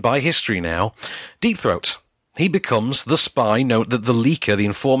proven by history now, Deep Throat. He becomes the spy, the leaker, the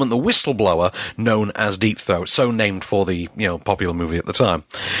informant, the whistleblower known as Deep Throat, so named for the, popular movie at the time.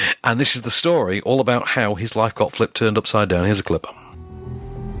 And this is the story all about how his life got turned upside down. Here's a clip.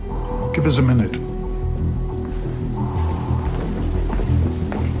 Give us a minute.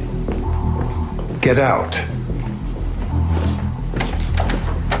 Get out.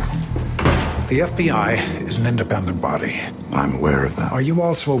 The FBI is an independent body. I'm aware of that. Are you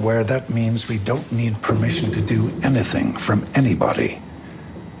also aware that means we don't need permission to do anything from anybody?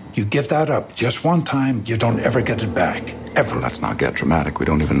 You give that up just one time, you don't ever get it back. Ever. Let's not get dramatic. We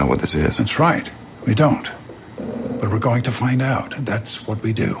don't even know what this is. That's right. We don't. But we're going to find out. That's what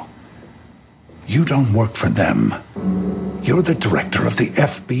we do. You don't work for them. You're the director of the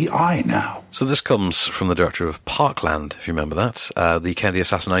FBI now. So this comes from the director of Parkland, if you remember that, the Kennedy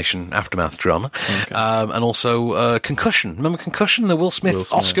assassination aftermath drama, okay. And also Concussion. Remember Concussion, the Will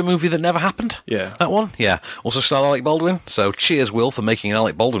Smith Oscar movie that never happened? Yeah. That one? Yeah. Also starred Alec Baldwin. So cheers, Will, for making an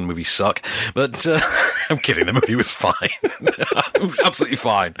Alec Baldwin movie suck. But I'm kidding, the movie was fine. It was absolutely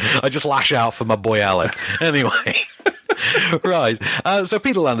fine. I just lash out for my boy Alec. Anyway. Right. So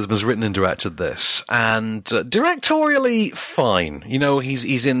Peter Landersman's written and directed this, and directorially fine.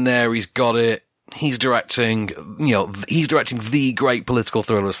 He's in there, he's got it. He's directing, he's directing the great political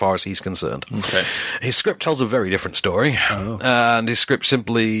thriller as far as he's concerned. Okay. His script tells a very different story, and his script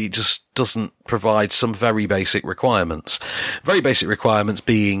simply just doesn't provide some very basic requirements. Very basic requirements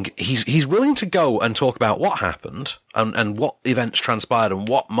being he's willing to go and talk about what happened and what events transpired and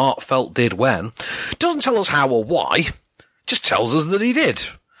what Mark Felt did when. Doesn't tell us how or why, just tells us that he did.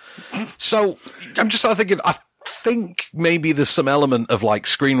 So I'm just thinking, I think maybe there's some element of like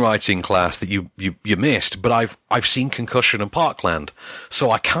screenwriting class that you missed, but I've seen Concussion and Parkland,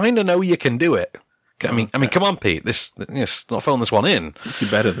 so I kind of know you can do it. I mean, come on, Pete. Not filling this one in.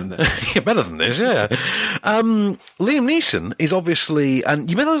 You're better than this. You're better than this, yeah. Liam Neeson is obviously, and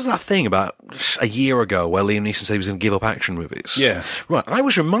you remember there was that thing about a year ago where Liam Neeson said he was going to give up action movies. Yeah. Right. I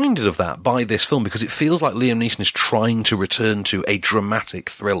was reminded of that by this film because it feels like Liam Neeson is trying to return to a dramatic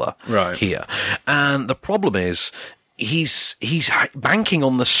thriller here. And the problem is he's banking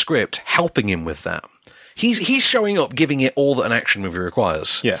on the script helping him with that. He's showing up, giving it all that an action movie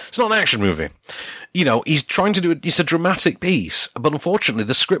requires. Yeah. It's not an action movie. He's trying to do it's a dramatic piece, but unfortunately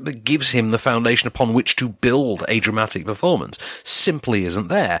the script that gives him the foundation upon which to build a dramatic performance simply isn't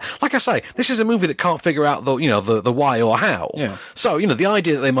there. Like I say, this is a movie that can't figure out the why or how. Yeah. So, the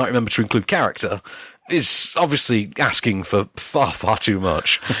idea that they might remember to include character is obviously asking for far, far too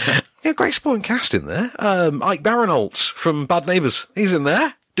much. Great supporting cast in there. Ike Barinholtz from Bad Neighbours, he's in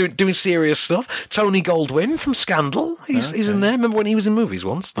there. Doing serious stuff. Tony Goldwyn from Scandal. He's in there. Remember when he was in movies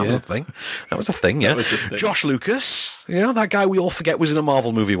once? That was a thing. Yeah. Was the thing. Josh Lucas. that guy we all forget was in a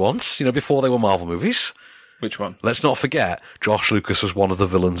Marvel movie once, before they were Marvel movies. Which one? Let's not forget, Josh Lucas was one of the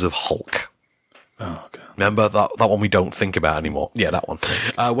villains of Hulk. Oh, God. Remember that one we don't think about anymore? Yeah, that one.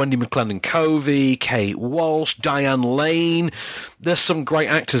 Wendy McClendon-Covey, Kate Walsh, Diane Lane. There's some great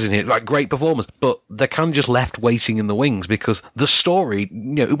actors in here, like great performers, but they're kind of just left waiting in the wings because the story,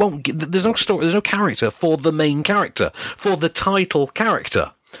 it won't there's no story, there's no character for the main character, for the title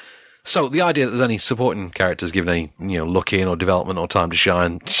character. So the idea that there's any supporting characters given any, look in or development or time to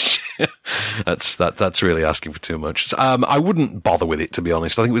shine, that's really asking for too much. I wouldn't bother with it, to be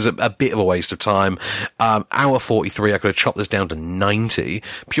honest. I think it was a bit of a waste of time. Hour 43, I could have chopped this down to 90,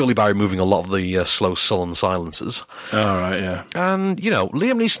 purely by removing a lot of the slow, sullen silences. All right, yeah. And,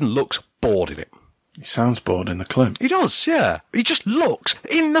 Liam Neeson looks bored in it. He sounds bored in the clip. He does, yeah. He just looks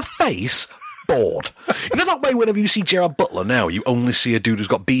in the face bored. That way whenever you see Gerard Butler now, you only see a dude who's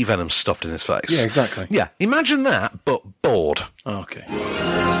got bee venom stuffed in his face. Yeah, exactly. Yeah, imagine that, but bored. Okay.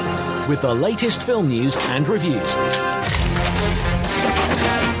 With the latest film news and reviews.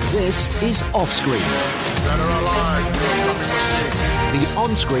 This is Offscreen. Better alive. The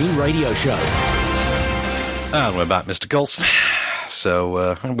on-screen radio show. And we're back, Mr. Golston.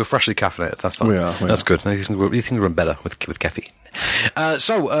 So, we're freshly caffeinated. That's fine. We are. That's good. These things run better with caffeine. Let's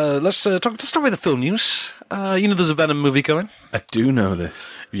start with the film news. There's a Venom movie coming. I do know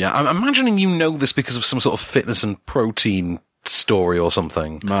this. Yeah, I'm imagining you know this because of some sort of fitness and protein story or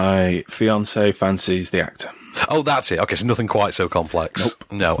something. My fiancé fancies the actor. Oh, that's it. Okay, so nothing quite so complex. Nope.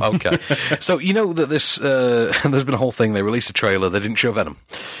 No, okay. So, that this, there's been a whole thing. They released a trailer. They didn't show Venom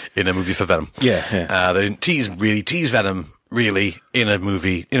in a movie for Venom. Yeah. They didn't tease Venom really in a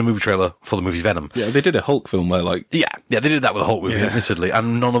movie trailer for the movie Venom. Yeah, they did a Hulk film where they did that with a Hulk movie, admittedly,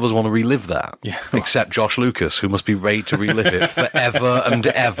 and none of us want to relive that. Yeah. Except Josh Lucas, who must be ready to relive it forever and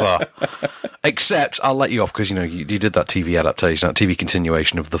ever. Except, I'll let you off because, you did that TV adaptation, that TV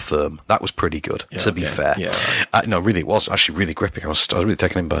continuation of The Firm. That was pretty good, to be fair. Yeah. No, really, it was actually really gripping. I was really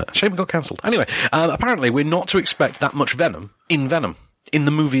taken in by it. Shame it got cancelled. Anyway, apparently we're not to expect that much Venom in Venom. In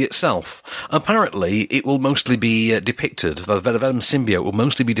the movie itself. Apparently, it will mostly be depicted, the Venom symbiote will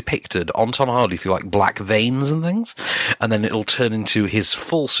mostly be depicted on Tom Hardy through like black veins and things, and then it'll turn into his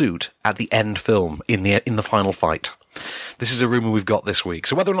full suit at the end film in the final fight. This is a rumour we've got this week.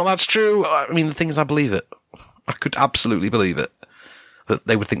 So whether or not that's true, the thing is I believe it. I could absolutely believe it. That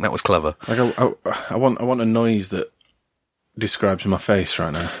they would think that was clever. Like I want a noise that describes my face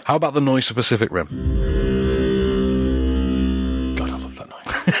right now. How about the noise for Pacific Rim?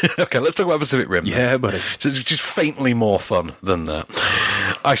 Okay, let's talk about Pacific Rim. Yeah, buddy. Just faintly more fun than that.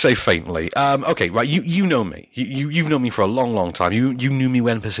 I say faintly. Okay, right, you know me. You've known me for a long, long time. You knew me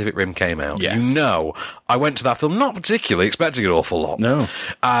when Pacific Rim came out. Yes. I went to that film not particularly expecting an awful lot. No.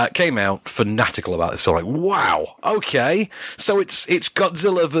 Came out fanatical about this film. Like, wow, okay. So it's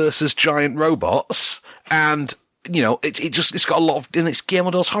Godzilla versus giant robots, and it's got a lot of, and it's Guillermo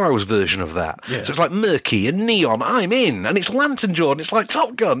del Toro's version of that. Yeah. So it's like murky and neon. I'm in. And it's Lantern Jordan. It's like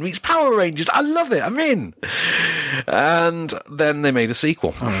Top Gun. It's Power Rangers. I love it. I'm in. And then they made a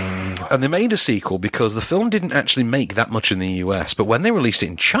sequel. And they made a sequel because the film didn't actually make that much in the US, but when they released it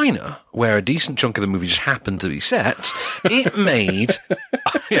in China, where a decent chunk of the movie just happened to be set, it made,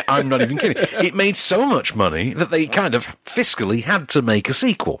 I'm not even kidding, it made so much money that they kind of fiscally had to make a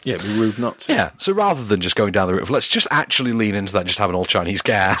sequel. Yeah, it'd be rude not to. Yeah, so rather than just going down the route of let's just actually lean into that and just have an all Chinese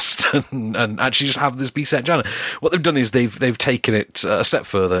cast and actually just have this be set in China, what they've done is they've taken it a step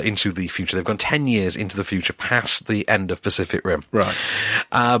further into the future. They've gone 10 years into the future, past the end of Pacific Rim. Right.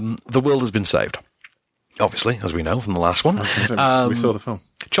 The world has been saved, obviously, as we know from the last one. We saw the film.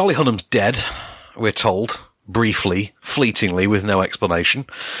 Charlie Hunnam's dead, we're told. Briefly, fleetingly, with no explanation.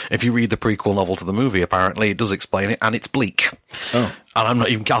 If you read the prequel novel to the movie, apparently it does explain it, and it's bleak. Oh. And I'm not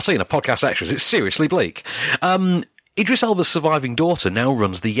even, I'll tell you in a podcast extras, it's seriously bleak. Idris Elba's surviving daughter now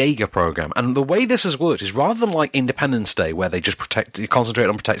runs the Jaeger program, and the way this has worked is rather than like Independence Day, where they just concentrate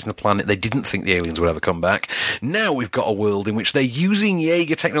on protecting the planet, they didn't think the aliens would ever come back. Now we've got a world in which they're using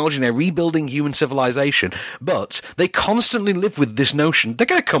Jaeger technology and they're rebuilding human civilization, but they constantly live with this notion they're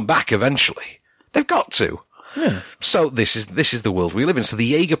going to come back eventually. They've got to. Yeah. So this is the world we live in. So the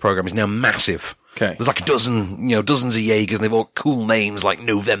Jaeger program is now massive. Okay. There's like a dozen, dozens of Jaegers, and they've all cool names like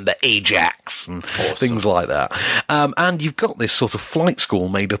November Ajax and things like that. And you've got this sort of flight school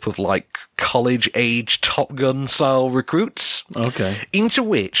made up of like college-age Top Gun style recruits. Okay. Into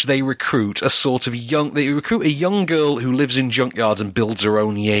which they recruit a young girl who lives in junkyards and builds her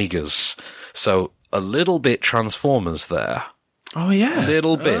own Jaegers. So a little bit Transformers there. Oh, yeah. A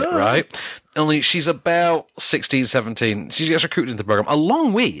little bit, right? Only she's about 16, 17. She gets recruited into the program,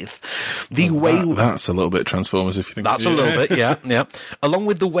 along with the wayward... That's a little bit Transformers, if you think... That's a little bit, yeah. Along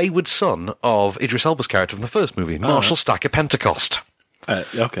with the wayward son of Idris Elba's character from the first movie, Marshall Stacker Pentecost.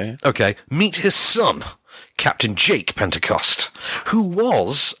 Okay. Okay, meet his son, Captain Jake Pentecost, who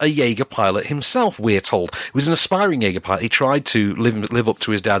was a Jaeger pilot himself, we're told. He was an aspiring Jaeger pilot. He tried to live up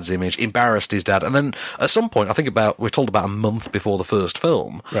to his dad's image, embarrassed his dad, and then at some point, I think we're told about a month before the first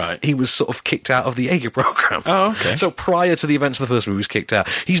film, right, he was sort of kicked out of the Jaeger program. Oh, okay. So prior to the events of the first movie, he was kicked out.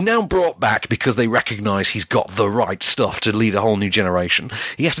 He's now brought back because they recognise he's got the right stuff to lead a whole new generation.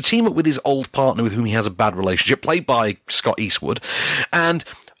 He has to team up with his old partner with whom he has a bad relationship, played by Scott Eastwood, and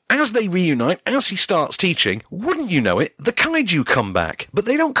as they reunite, as he starts teaching, wouldn't you know it, the kaiju come back. But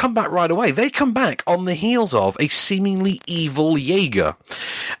they don't come back right away. They come back on the heels of a seemingly evil Jaeger.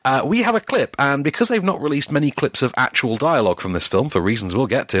 We have a clip, and because they've not released many clips of actual dialogue from this film, for reasons we'll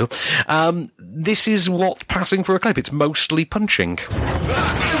get to, this is what's passing for a clip. It's mostly punching.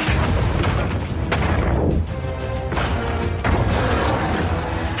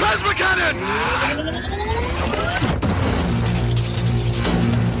 Plasma cannon!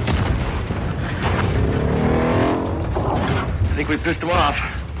 I think we pissed him off.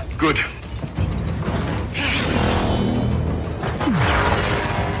 Good.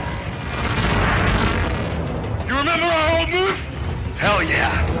 You remember our old move? Hell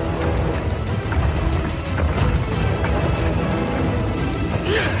yeah.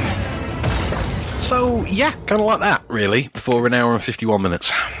 So, yeah, kind of like that, really, for an hour and 51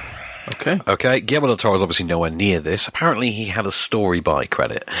 minutes. Okay. Guillermo del Toro is obviously nowhere near this. Apparently he had a story by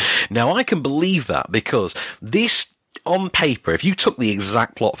credit. Now, I can believe that because this, on paper, if you took the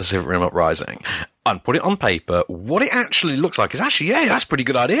exact plot of Pacific Rim Uprising and put it on paper, what it actually looks like is actually, yeah, that's a pretty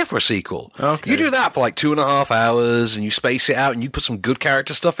good idea for a sequel. Okay. You do that for like 2.5 hours and you space it out and you put some good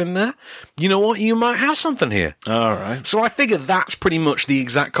character stuff in there, you know what? You might have something here. All right. So I figure that's pretty much the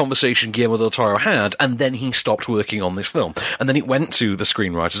exact conversation Guillermo del Toro had, and then he stopped working on this film. And then it went to the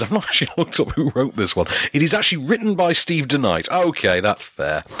screenwriters. I've not actually looked up who wrote this one. It is actually written by Steve DeKnight. Okay, that's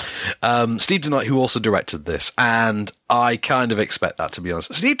fair. Steve DeKnight, who also directed this, and I kind of expect that, to be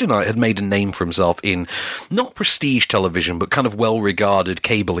honest. Steve DeKnight had made a name for himself in not prestige television, but kind of well-regarded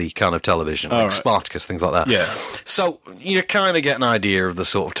cable-y kind of television, like Spartacus, things like that. Yeah. So you kind of get an idea of the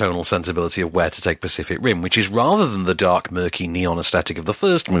sort of tonal sensibility of where to take Pacific Rim, which is rather than the dark, murky, neon aesthetic of the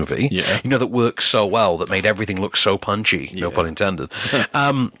first movie, that works so well, that made everything look so punchy, no pun intended.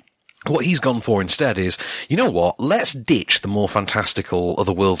 What he's gone for instead is, you know what, let's ditch the more fantastical,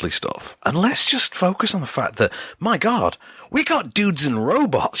 otherworldly stuff, and let's just focus on the fact that, my God, we got dudes and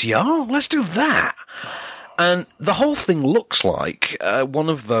robots, yo! Let's do that! And the whole thing looks like one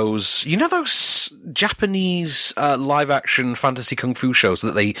of those, you know those Japanese live-action fantasy kung fu shows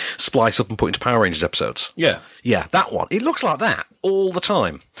that they splice up and put into Power Rangers episodes? Yeah. Yeah, that one. It looks like that all the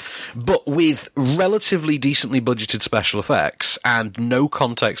time, but with relatively decently budgeted special effects and no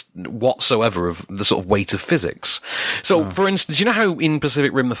context whatsoever of the sort of weight of physics. So, for instance, you know how in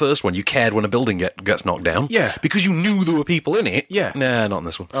Pacific Rim, the first one, you cared when a building gets knocked down? Yeah. Because you knew there were people in it? Yeah. Nah, not in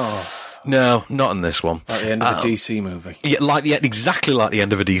this one. Oh. No, not in this one. Like the end of a DC movie. Yeah, exactly like the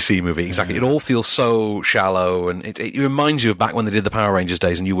end of a DC movie. Exactly. It all feels so shallow, and it reminds you of back when they did the Power Rangers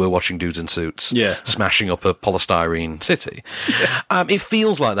days and you were watching dudes in suits smashing up a polystyrene city. Yeah. It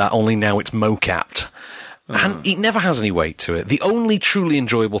feels like that, only now it's mocapped. And it never has any weight to it. The only truly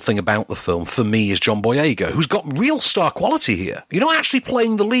enjoyable thing about the film, for me, is John Boyega, who's got real star quality here. You're not actually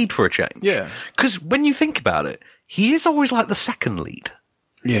playing the lead for a change. Yeah. Because when you think about it, he is always like the second lead.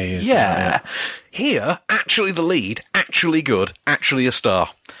 Yeah, he is. Yeah. Here, actually the lead, actually good, actually a star.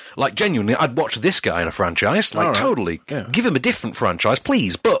 Like, genuinely, I'd watch this guy in a franchise. Like, totally. Yeah. Give him a different franchise,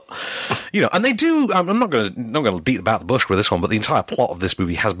 please. But, and they do, I'm not going to beat about the bush with this one, but the entire plot of this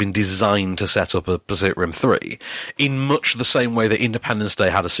movie has been designed to set up a Pacific Rim 3 in much the same way that Independence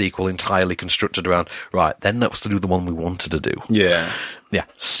Day had a sequel entirely constructed around, right, then that was to do the one we wanted to do. Yeah. Yeah.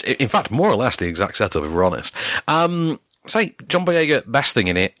 In fact, more or less the exact setup, if we're honest. Say, John Boyega, best thing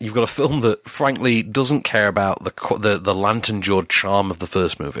in it, you've got a film that, frankly, doesn't care about the lantern-jawed charm of the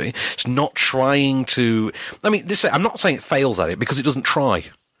first movie. It's not trying to... I mean, I'm not saying it fails at it, because it doesn't try.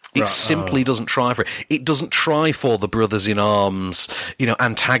 It simply doesn't try for it. It doesn't try for the brothers in arms,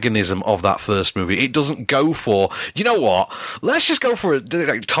 antagonism of that first movie. It doesn't go for, you know what, let's just go for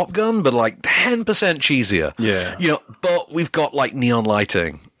a Top Gun, but like 10% cheesier. Yeah. But we've got like neon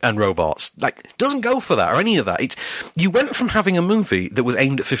lighting and robots. Like, doesn't go for that or any of that. You went from having a movie that was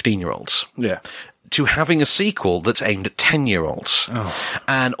aimed at 15-year-olds. Yeah. to having a sequel that's aimed at 10-year-olds.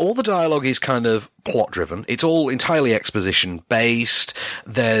 And all the dialogue is kind of plot-driven. It's all entirely exposition-based.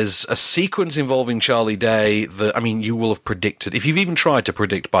 There's a sequence involving Charlie Day that, I mean, you will have predicted, if you've even tried to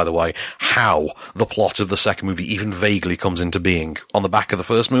predict, by the way, how the plot of the second movie even vaguely comes into being on the back of the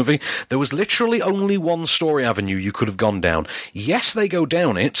first movie, there was literally only one story avenue you could have gone down. Yes, they go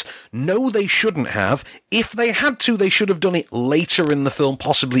down it. No, they shouldn't have. If they had to, they should have done it later in the film,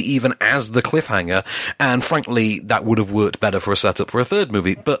 possibly even as the cliffhanger, and frankly, that would have worked better for a setup for a third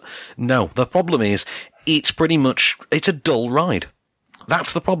movie. But no, the problem is, it's a dull ride.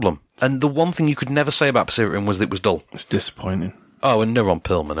 That's the problem. And the one thing you could never say about Pacific Rim was that it was dull. It's disappointing. Oh, and no Ron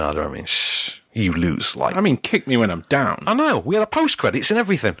Perlman either. I mean, you lose, like... I mean, kick me when I'm down. I know. We had a post-credits and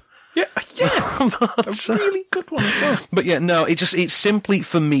everything. Yeah. A really good one as well. But yeah, no, it simply,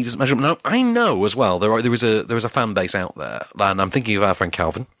 for me, doesn't measure up. Now, I know as well, there is a fan base out there, and I'm thinking of our friend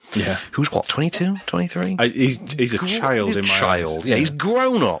Calvin. Yeah. Who's what, 22, 23? He's a child in my eyes. Yeah, he's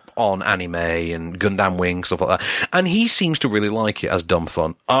grown up on anime and Gundam Wing, stuff like that. And he seems to really like it as dumb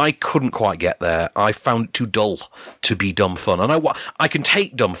fun. I couldn't quite get there. I found it too dull to be dumb fun. And I can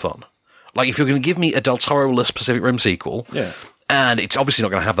take dumb fun. Like, if you're going to give me a Del Toro-less Pacific Rim sequel... Yeah. And it's obviously not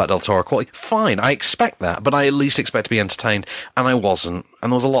going to have that Del Toro quality. Fine, I expect that, but I at least expect to be entertained, and I wasn't. And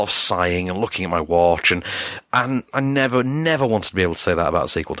there was a lot of sighing and looking at my watch, and I never wanted to be able to say that about a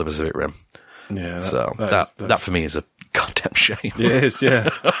sequel to Pacific Rim. Yeah, that for me is a goddamn shame. It is, yeah.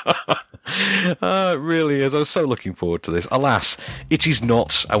 It really is. I was so looking forward to this. Alas, it is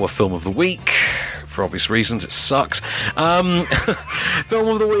not our film of the week. For obvious reasons, it sucks. Film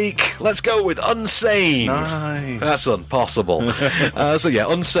of the week, let's go with Unsane. Nice. That's impossible. So yeah,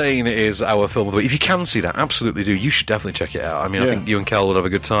 Unsane is our film of the week. If you can see that, absolutely do. You should definitely check it out. I mean, I think you and Kel would have a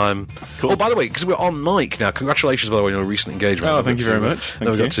good time. Cool. Oh, by the way, because we're on mic now, congratulations, by the way, on your recent engagement. Oh, thank you very much. We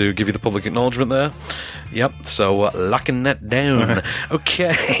got to give you the public acknowledgement there. Yep, so locking that down.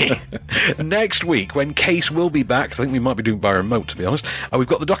 Okay. Next week, when Case will be back, 'cause I think we might be doing it by remote, to be honest, we've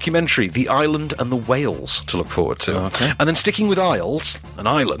got the documentary, The Island and the Whales, to look forward to. Okay. And then sticking with isles and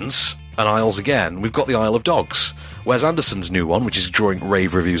islands and isles again, we've got The Isle of Dogs, Wes Anderson's new one, which is drawing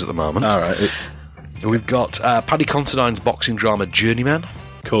rave reviews at the moment. All right. We've got Paddy Considine's boxing drama Journeyman.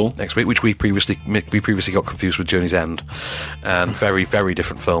 Cool. Next week, which we previously got confused with Journey's End, and very, very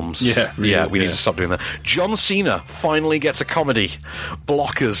different films. Yeah, really, we need to stop doing that. John Cena finally gets a comedy.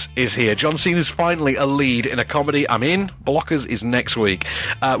 Blockers is here. John Cena's finally a lead in a comedy. I'm in. Blockers is next week.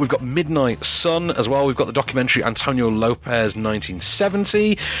 We've got Midnight Sun as well. We've got the documentary Antonio Lopez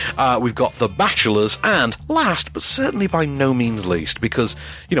 1970. We've got The Bachelors, and last but certainly by no means least, because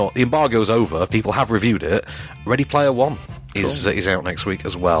the embargo's over, people have reviewed it. Ready Player One is out next week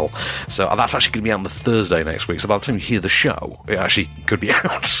as well. So that's actually going to be out on the Thursday next week. So by the time you hear the show, it actually could be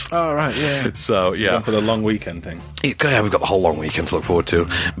out. Oh, right, yeah. So, yeah. For the long weekend thing. Yeah, we've got the whole long weekend to look forward to.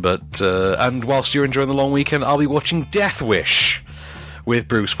 But, and whilst you're enjoying the long weekend, I'll be watching Death Wish with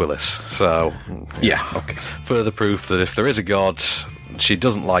Bruce Willis. So, yeah. Okay. Further proof that if there is a God, she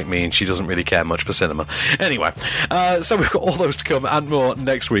doesn't like me and she doesn't really care much for cinema. Anyway, so we've got all those to come and more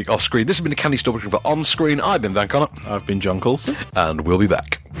next week off screen. This has been a Candy Store for On Screen. I've been Van Connor. I've been John Coulson. And we'll be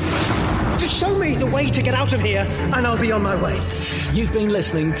back. Just show me the way to get out of here and I'll be on my way. You've been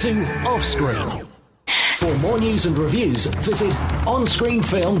listening to Off Screen. For more news and reviews, visit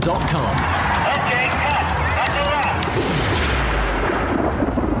onscreenfilm.com.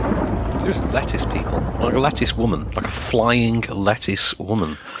 There's lettuce people. Like a lettuce woman. Like a flying lettuce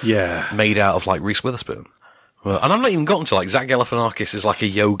woman. Yeah. Made out of, like, Reese Witherspoon. Well, and I've not even gotten to, like, Zach Galifianakis is like a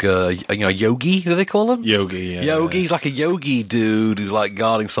yogi, do they call him? Yogi, yeah. Yogi, he's like a yogi dude who's, like,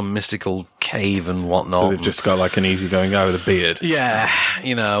 guarding some mystical cave and whatnot. So they've just got, like, an easygoing guy with a beard. Yeah,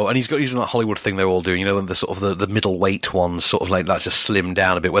 and he's doing that Hollywood thing they're all doing, the sort of the middleweight ones, sort of like to slim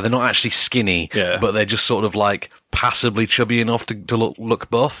down a bit, where they're not actually skinny, but they're just sort of, like, passably chubby enough to look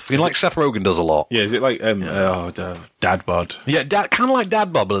buff. Like Seth Rogen does a lot. Yeah, is it like Dad Bod? Yeah, kind of like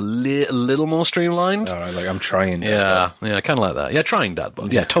Dad Bod, but a little more streamlined. All right, like I'm trying. Yeah, kind of like that. Yeah, trying Dad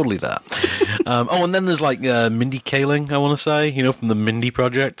Bod. Yeah, totally that. And then there's like Mindy Kaling, I want to say, from the Mindy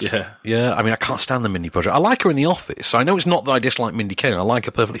Project. Yeah. I mean, I can't stand the Mindy Project. I like her in The Office. I know it's not that I dislike Mindy Kaling. I like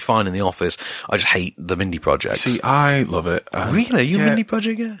her perfectly fine in The Office. I just hate the Mindy Project. See, I love it. Really? Are you a Mindy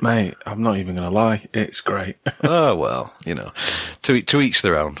Project guy? Mate, I'm not even going to lie. It's great. Oh, well, to each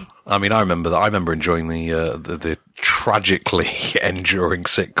their own. I mean, I remember enjoying the tragically enduring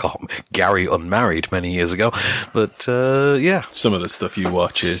sitcom Gary Unmarried many years ago. But, yeah. Some of the stuff you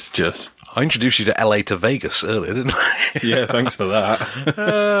watch is just I introduced you to LA to Vegas earlier, didn't I? Yeah, thanks for that.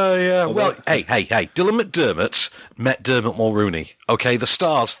 Yeah. Well, hey. Dylan McDermott met Dermot Mulrooney. Okay, the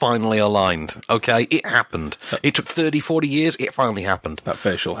stars finally aligned. Okay, it happened. It took 30, 40 years. It finally happened. That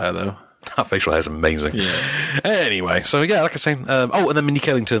facial hair, though. That facial hair is amazing. Yeah. Anyway, so yeah, like I say, and then Mindy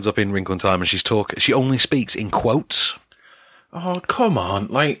Kaling turns up in Wrinkle in Time and she only speaks in quotes. Oh, come on.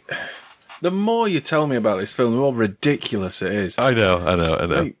 Like, the more you tell me about this film, the more ridiculous it is. I know.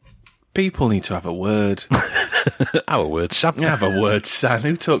 Like, people need to have a word. Our word, Sam. Have a word, Sam.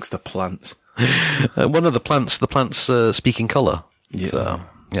 Who talks to plants? One of the plants speak in colour. Yeah. So,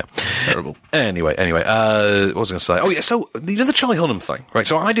 yeah. Terrible. Anyway, what was I going to say? Oh, yeah, so, the Charlie Hunnam thing, right?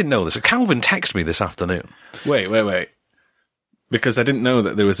 So I didn't know this. Calvin texted me this afternoon. Wait. Because I didn't know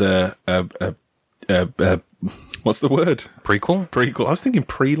that there was a what's the word? Prequel. I was thinking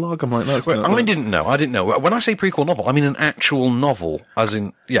prelogue. I'm like, that's not... I didn't know. When I say prequel novel, I mean an actual novel, as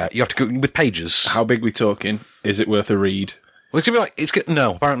in, yeah, you have to go with pages. How big we talking? Is it worth a read? Well, it's going to be like,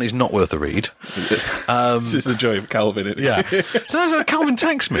 no, apparently it's not worth a read. This is the joy of Calvin, isn't it? Yeah. So that's what Calvin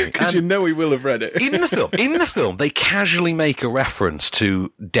texts me. Because you know he will have read it. In the film, they casually make a reference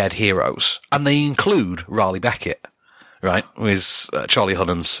to dead heroes, and they include Riley Beckett. Right, with Charlie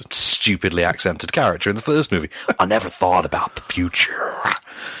Hunnam's stupidly accented character in the first movie. I never thought about the future.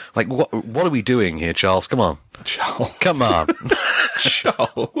 Like, what are we doing here, Charles? Come on. Charles. Come on.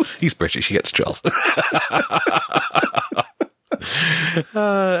 Charles. He's British, he gets Charles.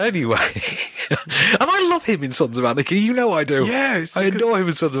 Anyway. And I love him in Sons of Anarchy. You know I do. Yeah. I adore him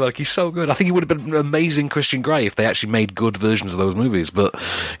in Sons of Anarchy. He's so good. I think he would have been an amazing Christian Grey if they actually made good versions of those movies, but,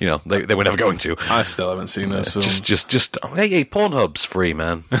 they were never going to. I still haven't seen those films. Just, hey, Pornhub's free,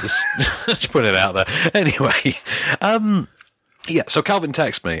 man. Just put it out there. Anyway, yeah, so Calvin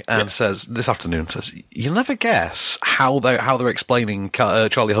texts me and says, this afternoon, you'll never guess how they're explaining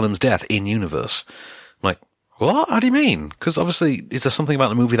Charlie Hunnam's death in universe. I'm like, what? How do you mean? Because obviously, is there something about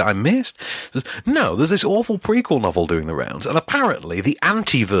the movie that I missed? No, there's this awful prequel novel doing the rounds, and apparently the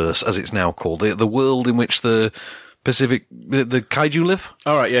Antiverse, as it's now called, the world in which the Pacific, the kaiju live.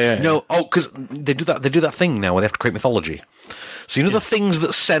 All right, yeah. No, because they do that thing now where they have to create mythology. So the things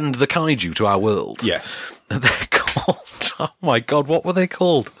that send the kaiju to our world. Yes, they're called. Oh my god, what were they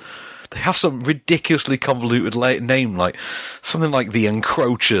called? They have some ridiculously convoluted name, like something like the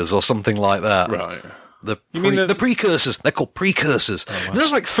Encroachers or something like that. Right. The precursors. They're called precursors. Oh, wow.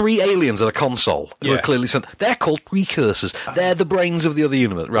 There's like 3 aliens at a console who are clearly sent. They're called precursors. They're the brains of the other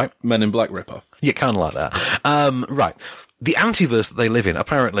universe, right? Men in Black ripoff. Yeah, kind of like that. Right. The antiverse that they live in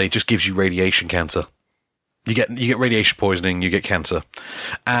apparently just gives you radiation cancer. You get radiation poisoning, you get cancer.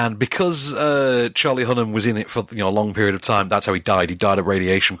 And because Charlie Hunnam was in it for a long period of time, that's how he died. He died of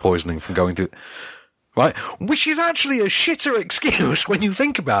radiation poisoning from going through... Right? Which is actually a shitter excuse when you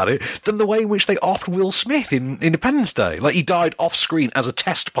think about it than the way in which they offed Will Smith in Independence Day. Like, he died off screen as a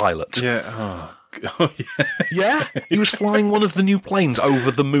test pilot. Yeah. Oh yeah. Yeah? He was flying one of the new planes over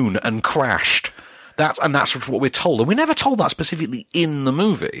the moon and crashed. That's what we're told. And we're never told that specifically in the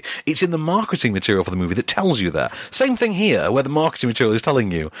movie. It's in the marketing material for the movie that tells you that. Same thing here, where the marketing material is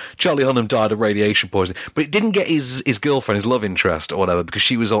telling you Charlie Hunnam died of radiation poisoning, but it didn't get his girlfriend, his love interest or whatever, because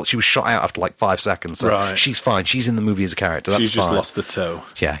she was shot out after like 5 seconds. So right. She's fine. She's in the movie as a character. That's She's just fine. lost the toe.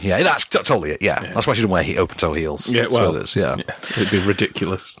 Yeah. That's totally it. Yeah. That's why she didn't wear open-toe heels. Yeah, well, yeah. It'd be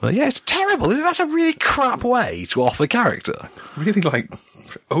ridiculous. Yeah, it's terrible. That's a really crap way to offer character. Really, like,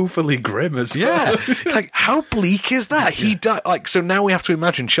 overly grim as well. Yeah. Like, how bleak is that? He died. Like, so now we have to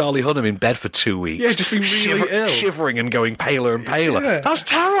imagine Charlie Hunnam in bed for 2 weeks. Yeah, just being really ill. Shivering and going paler and paler. Yeah. That's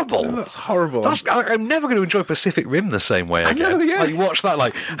terrible. No, that's horrible. I'm never going to enjoy Pacific Rim the same way again. I know, yeah. Like, you watch that,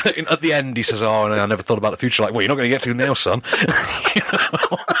 like, at the end he says, oh, I never thought about the future. Like, well, you're not going to get to now, son.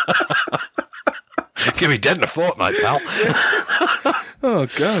 Give me dead in a fortnight, pal. Oh,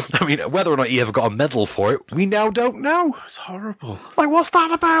 God. I mean, whether or not he ever got a medal for it, we now don't know. It's horrible. Like, what's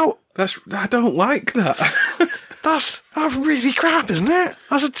that about? I don't like that. That's really crap, isn't it?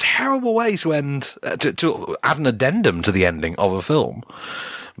 That's a terrible way to end, to add an addendum to the ending of a film.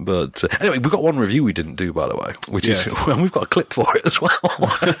 But anyway, we've got one review we didn't do, by the way, which is, well, we've got a clip for it as well.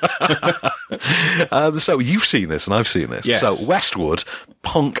 So you've seen this and I've seen this. Yes. So Westwood,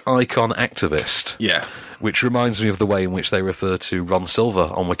 punk icon activist. Yeah. Which reminds me of the way in which they refer to Ron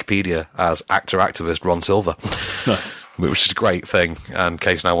Silver on Wikipedia as actor-activist Ron Silver. Nice. Which is a great thing, and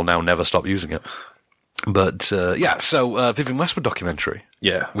Case and I will now never stop using it. But, so Vivienne Westwood documentary.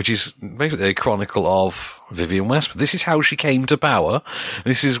 Yeah. Which is basically a chronicle of Vivienne Westwood. This is how she came to power.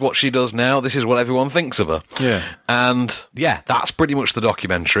 This is what she does now. This is what everyone thinks of her. Yeah. And, yeah, that's pretty much the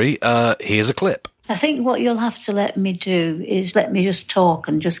documentary. Here's a clip. I think what you'll have to let me do is let me just talk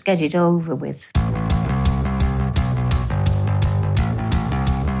and just get it over with.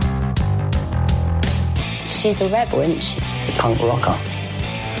 She's a rebel, isn't she? A punk rocker.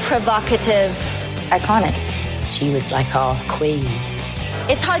 Provocative. Iconic. She was like our queen.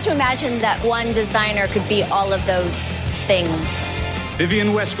 It's hard to imagine that one designer could be all of those things.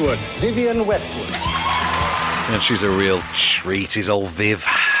 Vivienne Westwood. Vivienne Westwood. And she's a real treat, is old Viv.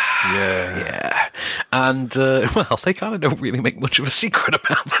 Yeah. And, well, they kind of don't really make much of a secret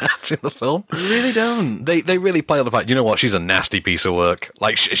about that in the film. They really don't. They really play on the fact, you know what, she's a nasty piece of work.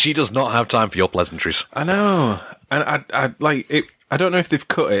 Like, she does not have time for your pleasantries. I know. And I like it. I don't know if they've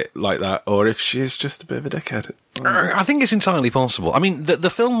cut it like that or if she's just a bit of a dickhead. I think it's entirely possible. I mean, the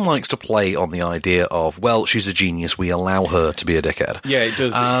film likes to play on the idea of, well, she's a genius, we allow her to be a dickhead. Yeah, it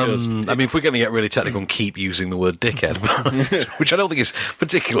does. It does. I mean, if we're going to get really technical and keep using the word dickhead, which I don't think is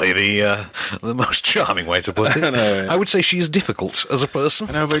particularly the most charming way to put it, I would say she is difficult as a person.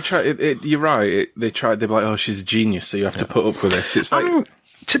 I know, but you're right. They're like, oh, she's a genius, so you have to put up with this. It's like... I mean,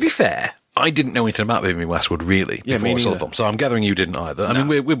 to be fair... I didn't know anything about Vivienne Westwood, really, before I saw the film. So I'm gathering you didn't either. I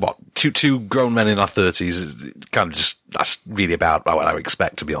mean, we're what? Two grown men in our 30s, kind of just, that's really about what I would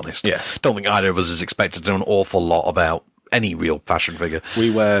expect, to be honest. Yeah. Don't think either of us is expected to know an awful lot about any real fashion figure.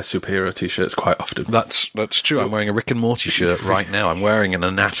 We wear superhero t-shirts quite often. That's true. I'm wearing a Rick and Morty shirt right now. I'm wearing an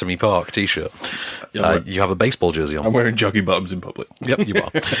Anatomy Park t-shirt. You have a baseball jersey on. I'm wearing jogging bottoms in public. Yep, you are.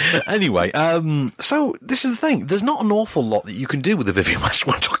 Anyway, so this is the thing. There's not an awful lot that you can do with the Vivienne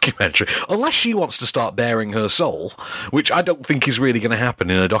Westwood documentary, unless she wants to start bearing her soul, which I don't think is really going to happen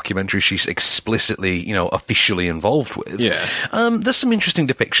in a documentary she's explicitly, officially involved with. Yeah. There's some interesting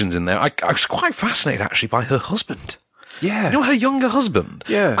depictions in there. I was quite fascinated, actually, by her husband. Yeah. Her younger husband.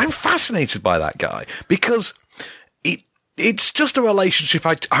 Yeah. I'm fascinated by that guy because it's just a relationship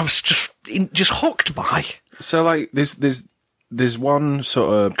I was just hooked by. So, like, there's one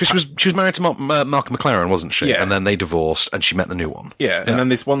sort of... Because she was married to Malcolm McLaren, wasn't she? Yeah. And then they divorced and she met the new one. Yeah, and then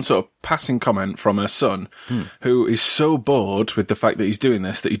there's one sort of passing comment from her son who is so bored with the fact that he's doing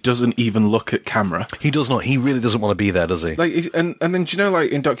this that he doesn't even look at camera. He does not. He really doesn't want to be there, does he? Like, and then, do you know, like,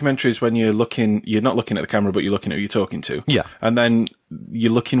 in documentaries when you're not looking at the camera, but you're looking at who you're talking to? Yeah. And then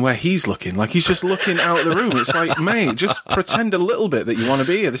you're looking where he's looking. Like, he's just looking out of the room. It's like, mate, just pretend a little bit that you want to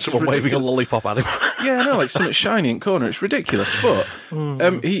be here. This is waving a lollipop at him. Yeah, I know, like something shiny in corner. It's ridiculous. But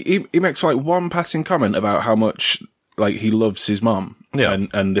he makes like one passing comment about how much like he loves his mom. Yeah.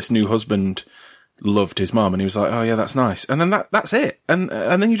 And this new husband loved his mom, and he was like, oh yeah, that's nice. And then that's it. And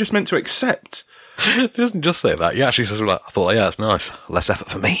then you're just meant to accept. He doesn't just say that. Yeah, she says, well, I thought, yeah, it's nice. Less effort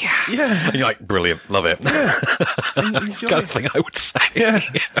for me. Yeah. And you're like, brilliant. Love it. Yeah. That's the kind of thing I would say. Yeah.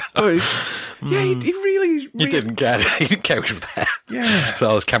 But he really... You didn't get it. He didn't care which was there. Yeah.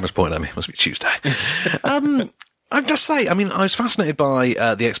 So his camera's pointing at me. Must be Tuesday. I'd just say, I mean, I was fascinated by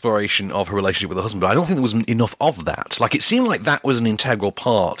the exploration of her relationship with her husband, but I don't think there was enough of that. Like, it seemed like that was an integral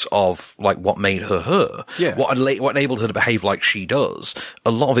part of, like, what made her her. Yeah. What enabled her to behave like she does.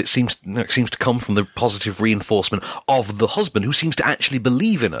 A lot of it seems to come from the positive reinforcement of the husband, who seems to actually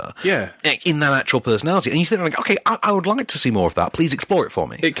believe in her. Yeah. In that actual personality. And you think, like, okay, I would like to see more of that. Please explore it for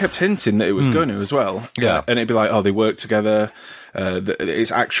me. It kept hinting that it was going to as well. Yeah. And it'd be like, oh, they work together.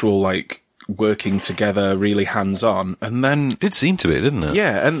 It's actual, like, working together, really hands-on, and then... It did seem to be, didn't it?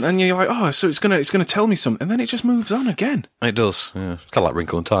 Yeah, and you're like, oh, so it's gonna tell me something, and then it just moves on again. It does, yeah. It's kind of like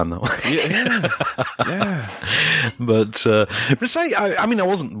Wrinkle in Time, that way. Yeah. But say, I mean, I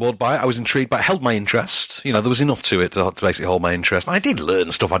wasn't bored by it, I was intrigued by it, held my interest. There was enough to it to basically hold my interest. I did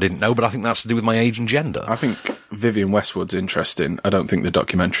learn stuff I didn't know, but I think that's to do with my age and gender. I think Vivienne Westwood's interesting. I don't think the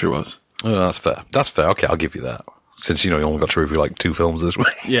documentary was. Oh, that's fair. That's fair. Okay, I'll give you that. Since, you only got to review like 2 films this week.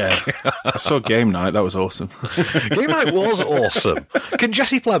 Yeah. I saw Game Night. That was awesome. Game Night was awesome. Can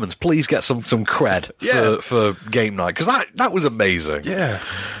Jesse Plemons please get some cred for Game Night? Because that was amazing. Yeah.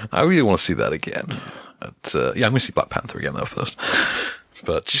 I really want to see that again. But, I'm going to see Black Panther again, though, first.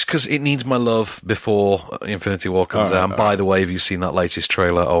 But just because it needs my love before Infinity War comes out. And by the way, have you seen that latest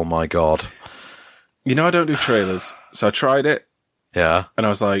trailer? Oh, my God. I don't do trailers. So I tried it. Yeah. And I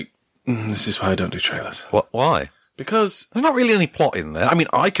was like, this is why I don't do trailers. What? Why? Because there's not really any plot in there. I mean,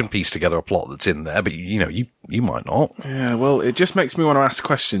 I can piece together a plot that's in there, but you might not. Yeah, well, it just makes me want to ask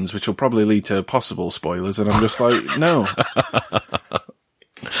questions, which will probably lead to possible spoilers, and I'm just like, no.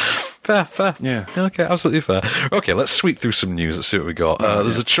 Fair. Yeah. Okay, absolutely fair. Okay, let's sweep through some news. Let's see what we got.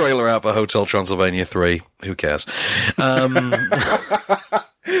 There's a trailer out for Hotel Transylvania 3. Who cares?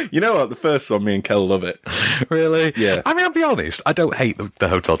 You know what? The first one, me and Kel love it. Really? Yeah. I mean, I'll be honest. I don't hate the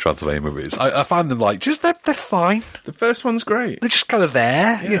Hotel Transylvania movies. I find them they're fine. The first one's great. They're just kind of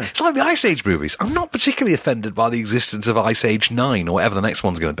there. Yeah. You know, it's like the Ice Age movies. I'm not particularly offended by the existence of Ice Age 9 or whatever the next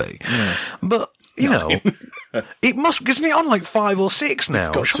one's going to be. Yeah. But, you know, it must, isn't it on like 5 or 6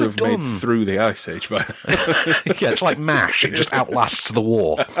 now? Got to have made through the Ice Age, but yeah, it's like MASH. It just outlasts the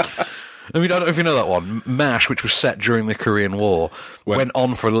war. I mean, I don't know if you know that one. MASH, which was set during the Korean War, went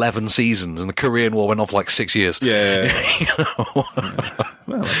on for 11 seasons, and the Korean War went on for like 6 years. Yeah.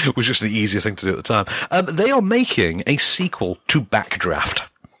 Well, it was just the easiest thing to do at the time. They are making a sequel to Backdraft.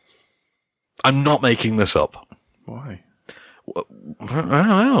 I'm not making this up. Why? I don't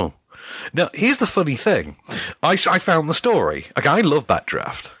know. Now, here's the funny thing. I found the story. Okay, I love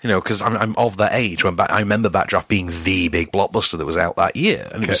Backdraft, you know, because I'm of that age when I remember Backdraft being the big blockbuster that was out that year.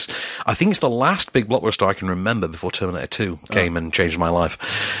 And it was, I think it's the last big blockbuster I can remember before Terminator 2 came and changed my life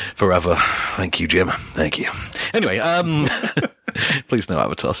forever. Thank you, Jim. Thank you. Anyway, please no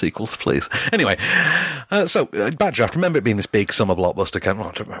Avatar sequels, please. Anyway, so Backdraft, remember it being this big summer blockbuster? Well,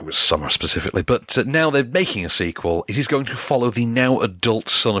 I don't know if it was summer specifically, but now they're making a sequel. It is going to follow the now adult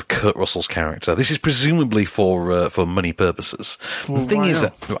son of Kurt Russell's character. This is presumably for money purposes. Well, the thing is,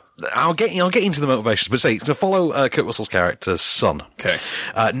 I'll get into the motivations, but say it's going to follow Kurt Russell's character's son. Okay.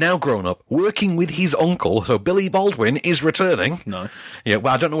 Now grown up, working with his uncle. So Billy Baldwin is returning. Nice. Yeah.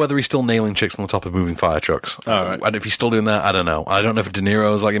 Well, I don't know whether he's still nailing chicks on the top of moving fire trucks. All right. And if he's still doing that, I don't know. I don't know if De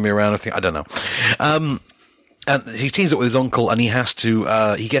Niro is like going to be around. I don't know. And he teams up with his uncle, and he has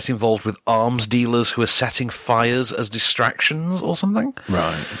to, he gets involved with arms dealers who are setting fires as distractions or something.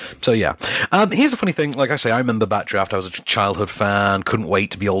 Right. So, yeah. Here's the funny thing. Like I say, I remember Backdraft. I was a childhood fan. Couldn't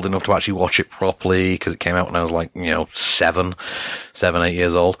wait to be old enough to actually watch it properly, because it came out when I was like, 7, 8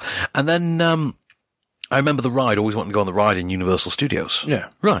 years old. And then, I remember the ride, always wanted to go on the ride in Universal Studios. Yeah.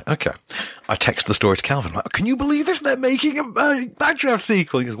 Right, okay. I texted the story to Calvin. Like, can you believe this? They're making a Backdraft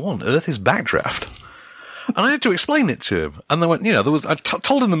sequel. He goes, what on earth is Backdraft? And I had to explain it to him. And they went, I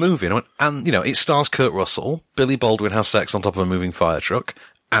told him the movie, and I went, it stars Kurt Russell. Billy Baldwin has sex on top of a moving fire truck,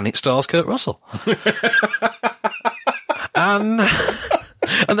 and it stars Kurt Russell. And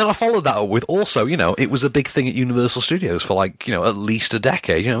then I followed that up with also, it was a big thing at Universal Studios for at least a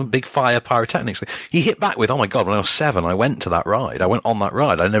decade, big fire pyrotechnics thing. He hit back with, oh my God, when I was 7, I went to that ride. I went on that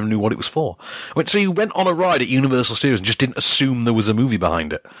ride. I never knew what it was for. So you went on a ride at Universal Studios and just didn't assume there was a movie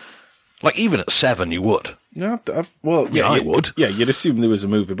behind it. Like, even at 7, you would. Yeah, I would. Yeah, you'd assume there was a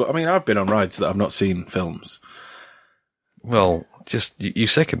movie. But, I mean, I've been on rides that I've not seen films. Well, just, you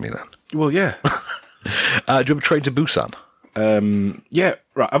sicken me then. Well, yeah. Do you remember Train to Busan? Yeah,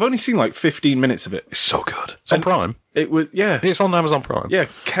 right. I've only seen 15 minutes of it. It's so good. It's on Prime. It was, yeah. It's on Amazon Prime. Yeah,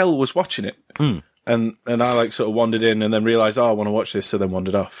 Kel was watching it. And I sort of wandered in and then realised, I want to watch this, so then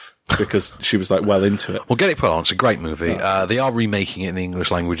wandered off. Because she was well into it. Well, get it put on. It's a great movie. They are remaking it in the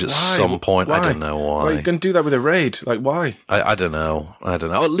English language at some point. Why? I don't know why. Why are you going to do that with a raid? Why? I don't know.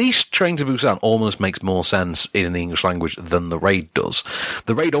 At least Train to Busan almost makes more sense in the English language than the raid does.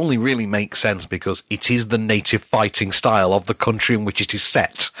 The raid only really makes sense because it is the native fighting style of the country in which it is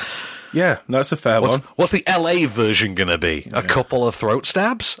set. Yeah, that's a fair one. What's the LA version going to be? A couple of throat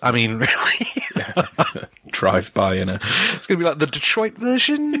stabs? I mean, really? Drive by in it. It's going to be like the Detroit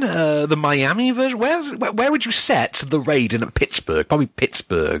version, the Miami version. Where would you set the raid in Pittsburgh? Probably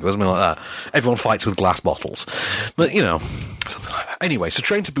Pittsburgh or something like that. Everyone fights with glass bottles. But, something like that. Anyway, so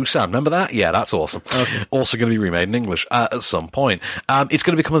Train to Busan, remember that? Yeah, that's awesome. Okay. Also going to be remade in English at some point. It's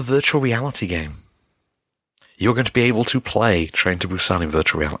going to become a virtual reality game. You're going to be able to play Train to Busan in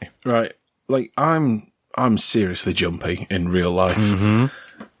virtual reality. Right. I'm seriously jumpy in real life. Mm-hmm.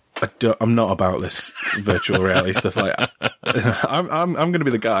 I'm not about this virtual reality stuff. I'm going to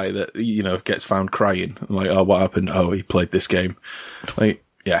be the guy that, gets found crying. Oh, what happened? Oh, he played this game.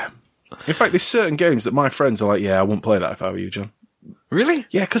 Yeah. In fact, there's certain games that my friends are like, yeah, I wouldn't play that if I were you, John. Really?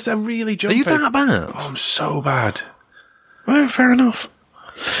 Yeah, because they're really jumpy. Are you that bad? Oh, I'm so bad. Well, fair enough.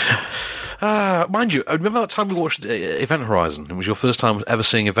 Mind you, remember that time we watched Event Horizon? It was your first time ever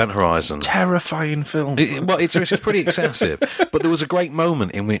seeing Event Horizon. Terrifying film. It's pretty excessive. But there was a great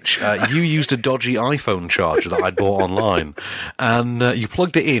moment in which you used a dodgy iPhone charger that I'd bought online, and you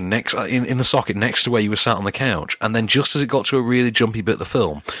plugged it in in the socket next to where you were sat on the couch, and then just as it got to a really jumpy bit of the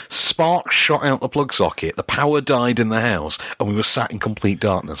film, sparks shot out the plug socket, the power died in the house, and we were sat in complete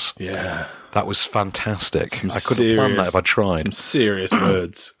darkness. Yeah. That was fantastic. I couldn't have planned that if I tried. Some serious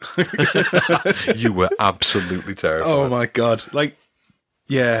words. You were absolutely terrified. Oh my God.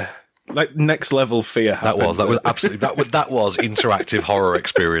 Yeah. like next level fear happened. That was absolutely that was interactive horror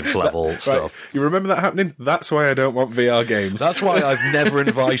experience level stuff. Right. You remember that happening? That's why I don't want VR games. That's why I've never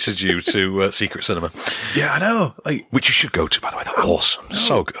invited you to Secret Cinema. Yeah, I know. Like, which you should go to, by the way. They're awesome. No,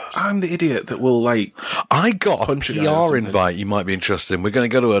 so good. I'm the idiot that will, like... I got a PR invite you might be interested in. We're going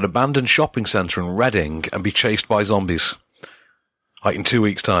to go to an abandoned shopping centre in Reading and be chased by zombies. Like in 2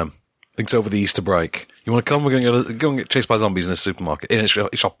 weeks' time. I think it's over the Easter break. You want to come? We're going to go and get chased by zombies in a supermarket, in a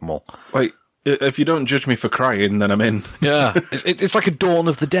shopping mall. Like, if you don't judge me for crying, then I'm in. Yeah. It's like a Dawn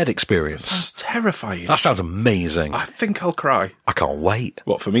of the Dead experience. Sounds terrifying. That sounds amazing. I think I'll cry. I can't wait.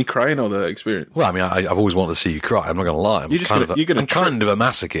 What, for me crying or the experience? Well, I mean, I've always wanted to see you cry. I'm not going to lie. I'm kind of a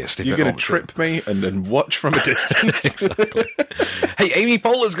masochist. You're going to trip me and then watch from a distance. Exactly. Hey, Amy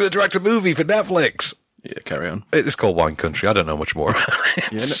Poehler's going to direct a movie for Netflix. Yeah, carry on. It's called Wine Country. I don't know much more.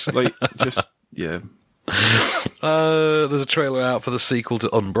 Yeah. There's a trailer out for the sequel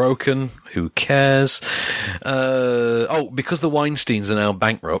to Unbroken. Who cares? Because the Weinsteins are now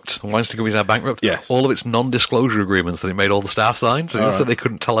bankrupt. The Weinstein Company's now bankrupt. Yes. All of its non-disclosure agreements that it made all the staff sign, so they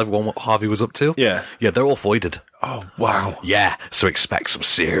couldn't tell everyone what Harvey was up to. Yeah. Yeah, they're all voided. Oh, wow. Yeah, so expect some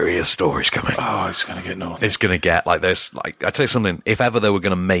serious stories coming. Oh, it's going to get naughty. It's going to get like this. Like, I tell you something, if ever they were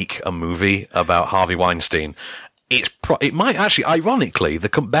going to make a movie about Harvey Weinstein, it might actually, ironically, the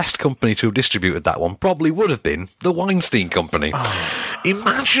best company to have distributed that one probably would have been the Weinstein Company. Oh.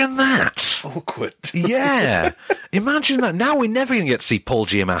 Imagine that. Awkward. Yeah. Imagine that. Now we're never going to get to see Paul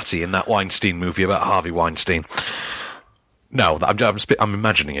Giamatti in that Weinstein movie about Harvey Weinstein. No, I'm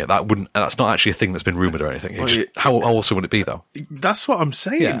imagining it. That's not actually a thing that's been rumoured or anything. How awesome would it be, though? That's what I'm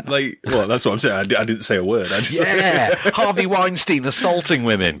saying. Yeah. That's what I'm saying. I didn't say a word. Harvey Weinstein assaulting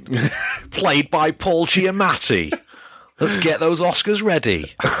women, played by Paul Giamatti. Let's get those Oscars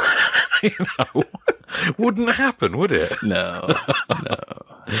ready. Wouldn't happen, would it? No.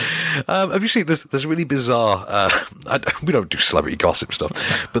 Have you seen there's really bizarre, we don't do celebrity gossip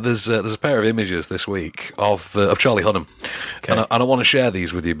stuff, but there's a pair of images this week of Charlie Hunnam. Okay. And I want to share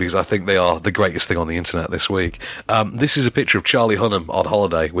these with you because I think they are the greatest thing on the internet this week. This is a picture of Charlie Hunnam on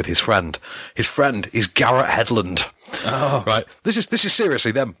holiday with his friend. His friend is Garrett Hedlund. Oh. Right? This is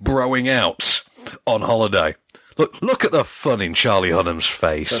seriously them broing out on holiday. Look at the fun in Charlie Hunnam's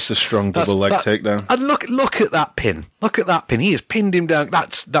face. That's a strong double leg takedown. And look at that pin. Look at that pin. He has pinned him down.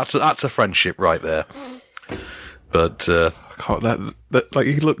 That's a friendship right there. But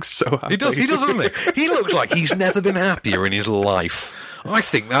he looks so happy. He does, doesn't he? He looks like he's never been happier in his life. I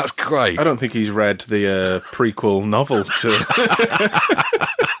think that's great. I don't think he's read the prequel novel to.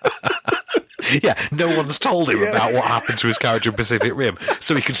 Yeah, no one's told him about what happened to his character in Pacific Rim,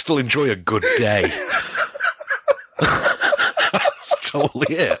 so he can still enjoy a good day. That's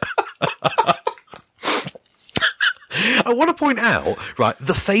totally it. I want to point out, right,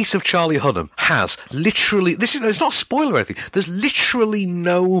 the face of Charlie Hunnam has literally, it's not a spoiler or anything, there's literally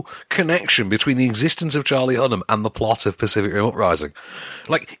no connection between the existence of Charlie Hunnam and the plot of Pacific Rim Uprising.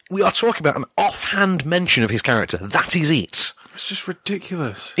 Like, we are talking about an offhand mention of his character. That is it. It's just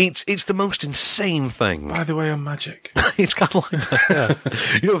ridiculous. It's the most insane thing. By the way, I'm magic. It's kind of like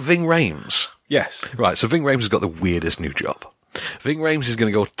that. You know Ving Rhames? Yes. Right, so Ving Rhames has got the weirdest new job. Ving Rhames is going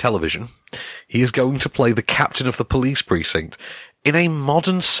to go to television. He is going to play the captain of the police precinct in a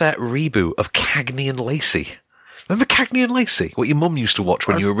modern set reboot of Cagney and Lacey. Remember Cagney and Lacey? What your mum used to watch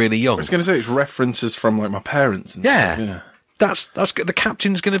when you were really young? I was going to say it's references from like my parents. And yeah. Stuff. Yeah. That's the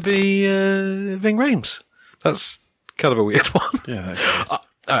captain's going to be Ving Rhames. That's kind of a weird one. Yeah.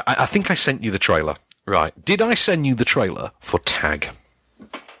 I think I sent you the trailer. Right. Did I send you the trailer for Tag?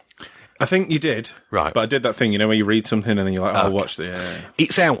 I think you did. Right. But I did that thing, where you read something and then you're like, I'll watch the... Yeah.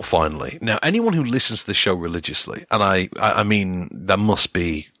 It's out finally. Now, anyone who listens to the show religiously, and I mean, there must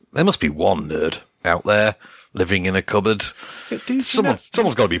be one nerd out there living in a cupboard. Dude, someone's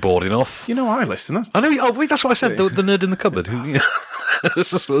got to be bored enough. I listen. I know. Wait, that's what I said. The nerd in the cupboard who is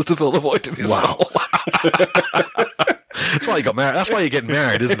supposed to fill the void of his soul. That's why you got married. That's why you're getting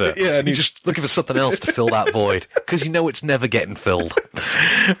married, isn't it? Yeah, and you're just looking for something else to fill that void because you know it's never getting filled.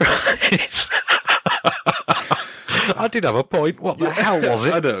 Right. I did have a point. What the hell was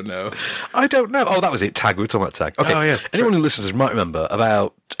it? I don't know. Oh, that was it. Tag. We were talking about Tag. Okay. Oh, yeah. Anyone who listens might remember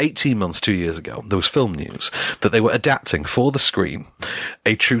about 18 months, 2 years ago, there was film news that they were adapting for the screen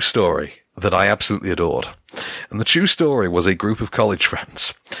a true story that I absolutely adored. And the true story was a group of college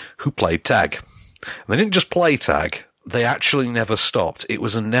friends who played tag. And they didn't just play tag. They actually never stopped. It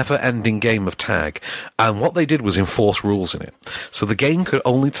was a never-ending game of tag, and what they did was enforce rules in it. So the game could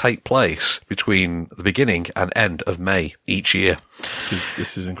only take place between the beginning and end of May each year.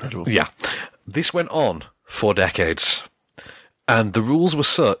 This is incredible. Yeah. This went on for decades, and the rules were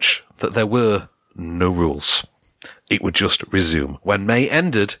such that there were no rules. It would just resume. When May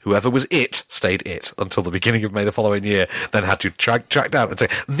ended, whoever was it stayed it until the beginning of May the following year, then had to track down and say,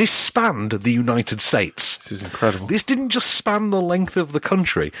 this spanned the United States. This is incredible. This didn't just span the length of the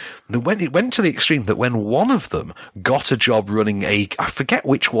country. It went to the extreme that when one of them got a job running I forget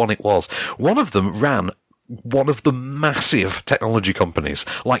which one it was, one of them ran one of the massive technology companies,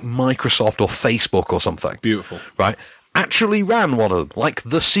 like Microsoft or Facebook or something. Beautiful. Right? Actually ran one of them, like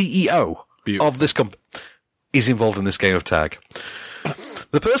the CEO of this company, is involved in this game of tag.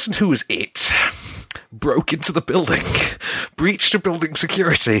 The person who was it broke into the building, breached a building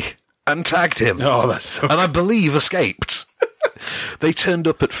security, and tagged him. Oh, that's so and I believe escaped. They turned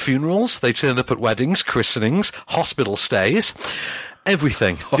up at funerals, they turned up at weddings, christenings, hospital stays,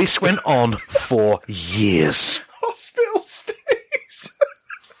 everything. This went on for years. Hospital stays.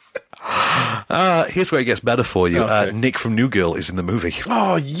 Here's where it gets better for you. Okay. Nick from New Girl is in the movie.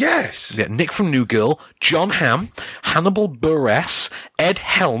 Oh, yes. Yeah, Nick from New Girl, John Hamm, Hannibal Buress, Ed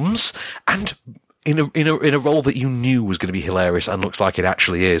Helms, and in a role that you knew was going to be hilarious and looks like it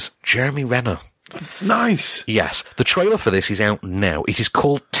actually is, Jeremy Renner. Nice. Yes. The trailer for this is out now. It is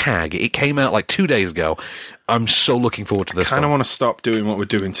called Tag. It came out like 2 days ago. I'm so looking forward to this. I kind of want to stop doing what we're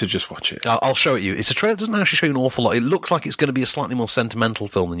doing to just watch it. I'll show it you. It's a trailer that doesn't actually show you an awful lot. It looks like it's going to be a slightly more sentimental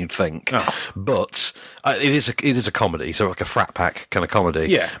film than you'd think. Oh. But it is a comedy, so like a frat pack kind of comedy.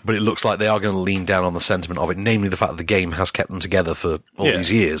 Yeah. But it looks like they are going to lean down on the sentiment of it, namely the fact that the game has kept them together for all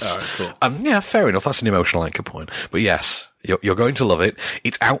these years. Oh, cool. And yeah, fair enough. That's an emotional anchor point. But yes, you're going to love it.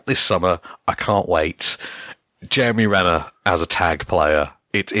 It's out this summer. I can't wait. Jeremy Renner as a tag player.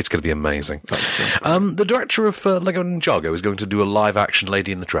 It's going to be amazing. The director of Lego Ninjago is going to do a live-action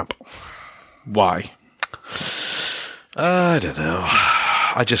Lady and the Tramp. Why? I don't know.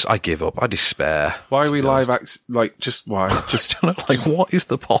 I give up. I despair. Why are we live act? Like, just why? Just I don't know. Like, what is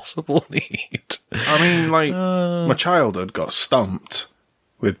the possible need? I mean, like, my childhood got stumped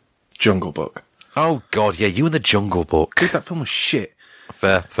with Jungle Book. Oh God, yeah, you and the Jungle Book. Dude, that film was shit.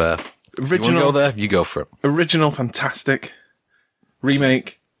 Fair. Original, you go there, you go for it. Original, fantastic.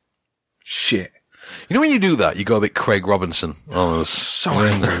 Remake, shit. You know when you do that, you go a bit Craig Robinson. Oh, so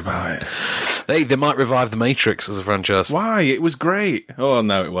angry about it. They might revive The Matrix as a franchise. Why? It was great. Oh,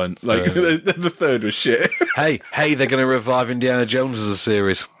 no, it won't. Like, the third was shit. hey, they're going to revive Indiana Jones as a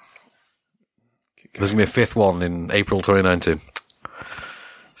series. There's going to be a fifth one in April 2019.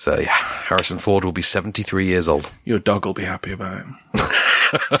 So, yeah, Harrison Ford will be 73 years old. Your dog will be happy about it.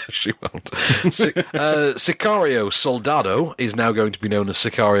 She won't. Sicario Soldado is now going to be known as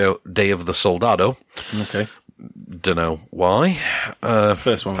Sicario Day of the Soldado. Okay. Don't know why.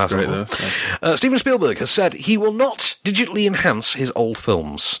 First one was great, though. So. Steven Spielberg has said he will not digitally enhance his old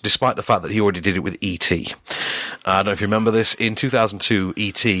films, despite the fact that he already did it with E.T. I don't know if you remember this. In 2002,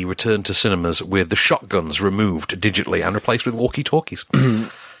 E.T. returned to cinemas with the shotguns removed digitally and replaced with walkie-talkies.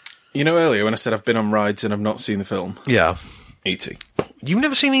 You know, earlier when I said I've been on rides and I've not seen the film? Yeah. E.T. You've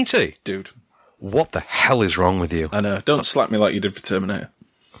never seen E.T.? Dude. What the hell is wrong with you? I know. Don't slap me like you did for Terminator.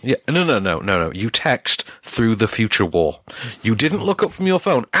 Yeah, no. You text through the future war. You didn't look up from your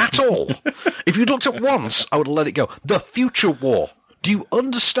phone at all. If you'd looked up once, I would have let it go. The future war. Do you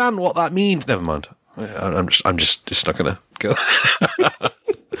understand what that means? Never mind. I'm just not going to go.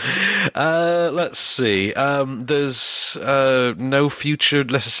 Let's see. There's no future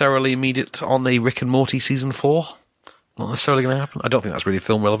necessarily immediate on a Rick and Morty season 4. Not necessarily going to happen. I don't think that's really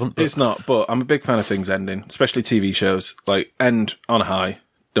film relevant. It's not, but I'm a big fan of things ending, especially TV shows. Like, end on a high.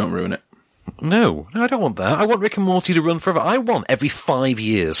 Don't ruin it. No, I don't want that. I want Rick and Morty to run forever. I want every 5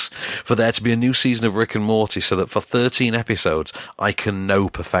 years for there to be a new season of Rick and Morty so that for 13 episodes, I can know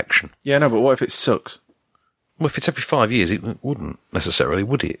perfection. Yeah, no, but what if it sucks? Well, if it's every 5 years, it wouldn't necessarily,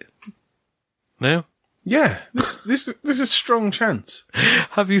 would it? No? Yeah, there's a strong chance.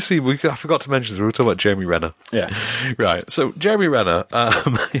 Have you seen, I forgot to mention this, we were talking about Jeremy Renner. Yeah. Right, so Jeremy Renner,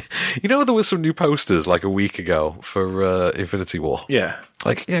 you know there was some new posters like a week ago for Infinity War? Yeah.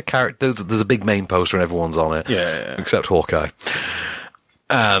 Like, yeah, there's a big main poster and everyone's on it. Yeah. Except Hawkeye.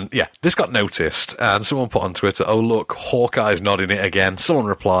 And yeah, this got noticed, and someone put on Twitter, "Oh look, Hawkeye's not in it again." Someone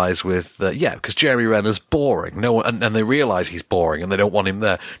replies with, "Yeah, because Jeremy Renner's boring." No one, and they realise he's boring, and they don't want him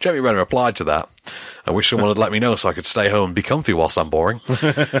there. Jeremy Renner replied to that. "I wish someone had let me know so I could stay home and be comfy whilst I'm boring."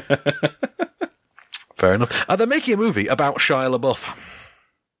 Fair enough. They're making a movie about Shia LaBeouf.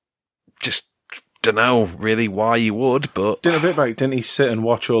 Just don't know really why you would, but didn't he sit and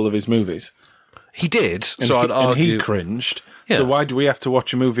watch all of his movies? He did. I'd argue, and he cringed. Yeah. So why do we have to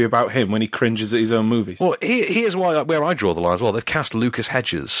watch a movie about him when he cringes at his own movies? Well, here's where I draw the line as well. They've cast Lucas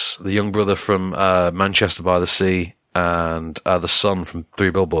Hedges, the young brother from Manchester by the Sea and the son from Three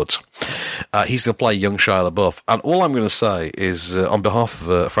Billboards. He's going to play young Shia LaBeouf. And all I'm going to say is, on behalf of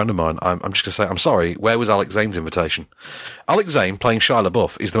a friend of mine, I'm just going to say, I'm sorry, where was Alex Zane's invitation? Alex Zane playing Shia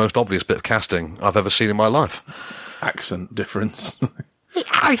LaBeouf is the most obvious bit of casting I've ever seen in my life. Accent difference.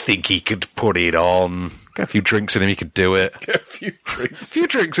 I think he could put it on. Get a few drinks in him, he could do it. Get a few drinks. A few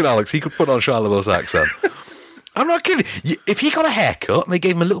drinks in Alex, he could put on Shia LaBeouf's accent. I'm not kidding. If he got a haircut and they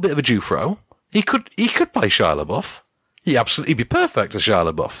gave him a little bit of a Jufro, he could play Shia LaBeouf. He'd be perfect as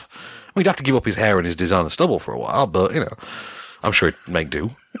Shia LaBeouf. I mean, he'd have to give up his hair and his designer stubble for a while, but, I'm sure he'd make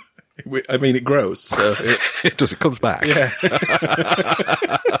do. I mean, it grows, so... It comes back. Yeah.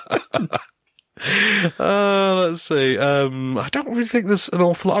 Let's see. I don't really think there's an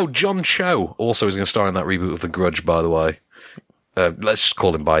awful lot. Oh, John Cho also is going to star in that reboot of The Grudge, by the way. Let's just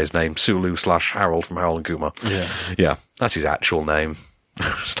call him by his name, Sulu/Harold from Harold and Kumar. Yeah, that's his actual name.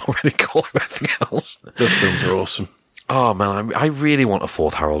 Just not really call him anything else. Those films are awesome. Oh man, I really want a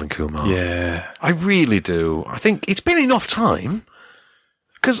fourth Harold and Kumar. Yeah, I really do. I think it's been enough time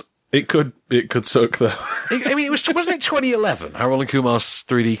because it could suck though. I mean, wasn't it 2011? Harold and Kumar's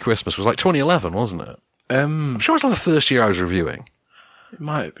 3D Christmas was like 2011, wasn't it? I'm sure it was like the first year I was reviewing. It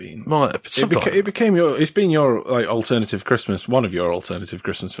might have been. It's been your like alternative Christmas, one of your alternative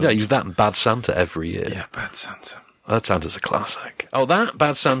Christmas films. Yeah, I use that and Bad Santa every year. Yeah, Bad Santa. Bad Santa's a classic. Oh, that,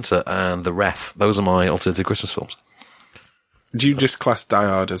 Bad Santa, and The Ref. Those are my alternative Christmas films. Do you just class Die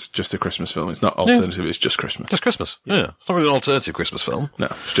Hard as just a Christmas film? It's not alternative, It's just Christmas. Just Christmas, yeah. It's not really an alternative Christmas film. No,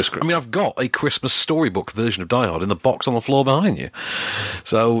 it's just Christmas. I mean, I've got a Christmas storybook version of Die Hard in the box on the floor behind you.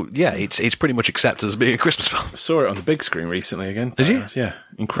 So, yeah, it's pretty much accepted as being a Christmas film. I saw it on the big screen recently again. Did you? Yeah,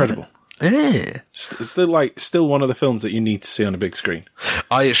 incredible. Yeah. It's still one of the films that you need to see on a big screen.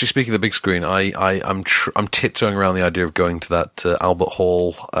 I actually, speaking of the big screen, I'm tiptoeing around the idea of going to that Albert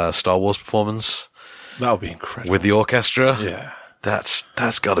Hall Star Wars performance. That'll be incredible. With the orchestra. Yeah. That's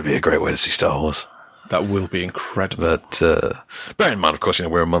got to be a great way to see Star Wars. That will be incredible. But bear in mind, of course,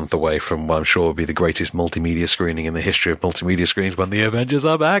 we're a month away from what I'm sure will be the greatest multimedia screening in the history of multimedia screens when the Avengers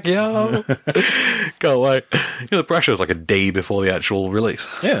are back, yo! Can't wait. The pressure is like a day before the actual release.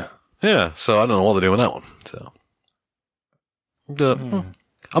 Yeah. Yeah, so I don't know what they're doing with that one. So,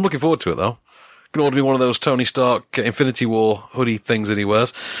 I'm looking forward to it, though. Can order me one of those Tony Stark Infinity War hoodie things that he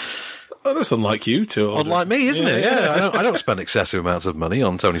wears. Oh, that's unlike you two. Unlike me, isn't it? Yeah. I don't spend excessive amounts of money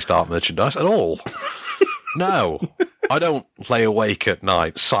on Tony Stark merchandise at all. No. I don't lay awake at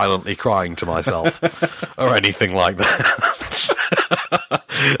night silently crying to myself or anything like that.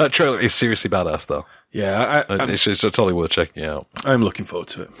 That trailer is seriously badass, though. Yeah. It's totally worth checking out. I'm looking forward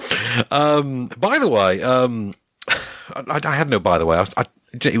to it. By the way, I had no by the way.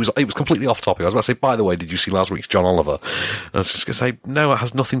 It was completely off topic. I was about to say, by the way, did you see last week's John Oliver? And I was just going to say, no, it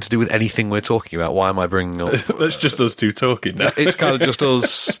has nothing to do with anything we're talking about. Why am I bringing up? That's just us two talking now. It's kind of just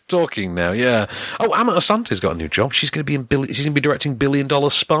us talking now, yeah. Oh, Amma Asante's got a new job. She's going to be directing $1 Billion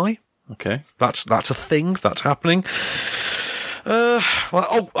Spy. Okay. That's a thing. That's happening.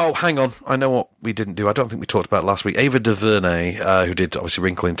 Hang on. I know what we didn't do. I don't think we talked about it last week. Ava DuVernay, who did obviously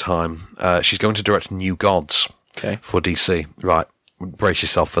Wrinkle in Time, she's going to direct New Gods for DC. Right. Brace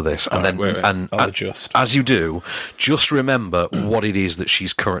yourself for this. And I'll adjust. As you do, just remember what it is that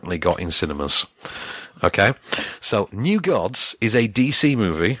she's currently got in cinemas. Okay? So, New Gods is a DC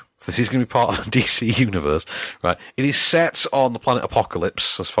movie. This is going to be part of the DC universe, right? It is set on the planet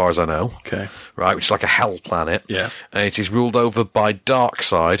Apokolips, as far as I know. Okay. Right, which is like a hell planet. Yeah. And it is ruled over by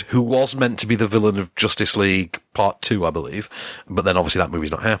Darkseid, who was meant to be the villain of Justice League Part 2, I believe. But then obviously that movie's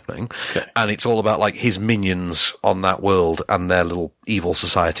not happening. Okay. And it's all about like his minions on that world and their little evil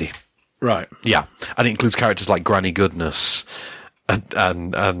society. Right. Yeah. And it includes characters like Granny Goodness and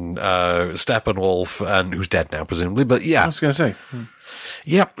Steppenwolf, and who's dead now, presumably. But yeah. I was going to say.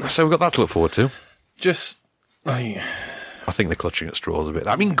 Yeah, so we've got that to look forward to. I think they're clutching at straws a bit.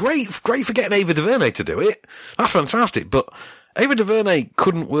 I mean, great for getting Ava DuVernay to do it. That's fantastic. But Ava DuVernay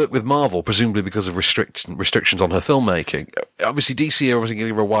couldn't work with Marvel, presumably because of restrictions on her filmmaking. Obviously, DC are obviously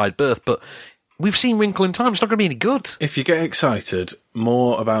giving her a wide berth, but we've seen Wrinkle in Time. It's not going to be any good. If you get excited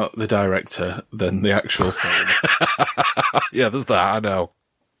more about the director than the actual film. Yeah, there's that, I know.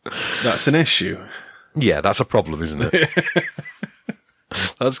 That's an issue. Yeah, that's a problem, isn't it?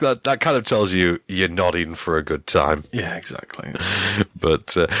 That kind of tells you you're not in for a good time. Yeah, exactly.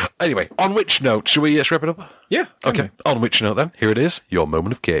 But anyway, on which note, shall we wrap it up? Yeah. Okay, on which note then? Here it is, your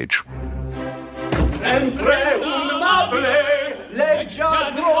moment of Cage. Sempre un amabile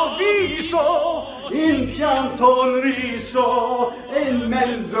leggiadro viso, in pianto un riso, in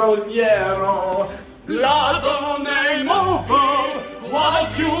menzognero. La donna è moco, qual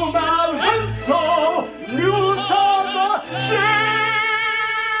più mal vento, liuto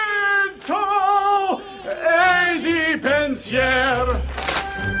pensier.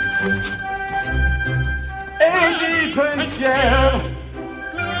 E di pensier.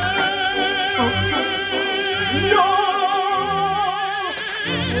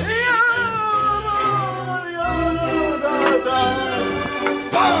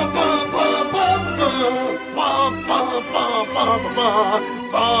 Ba ba ba ba ba ba ba ba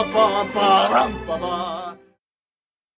ba ba ba ba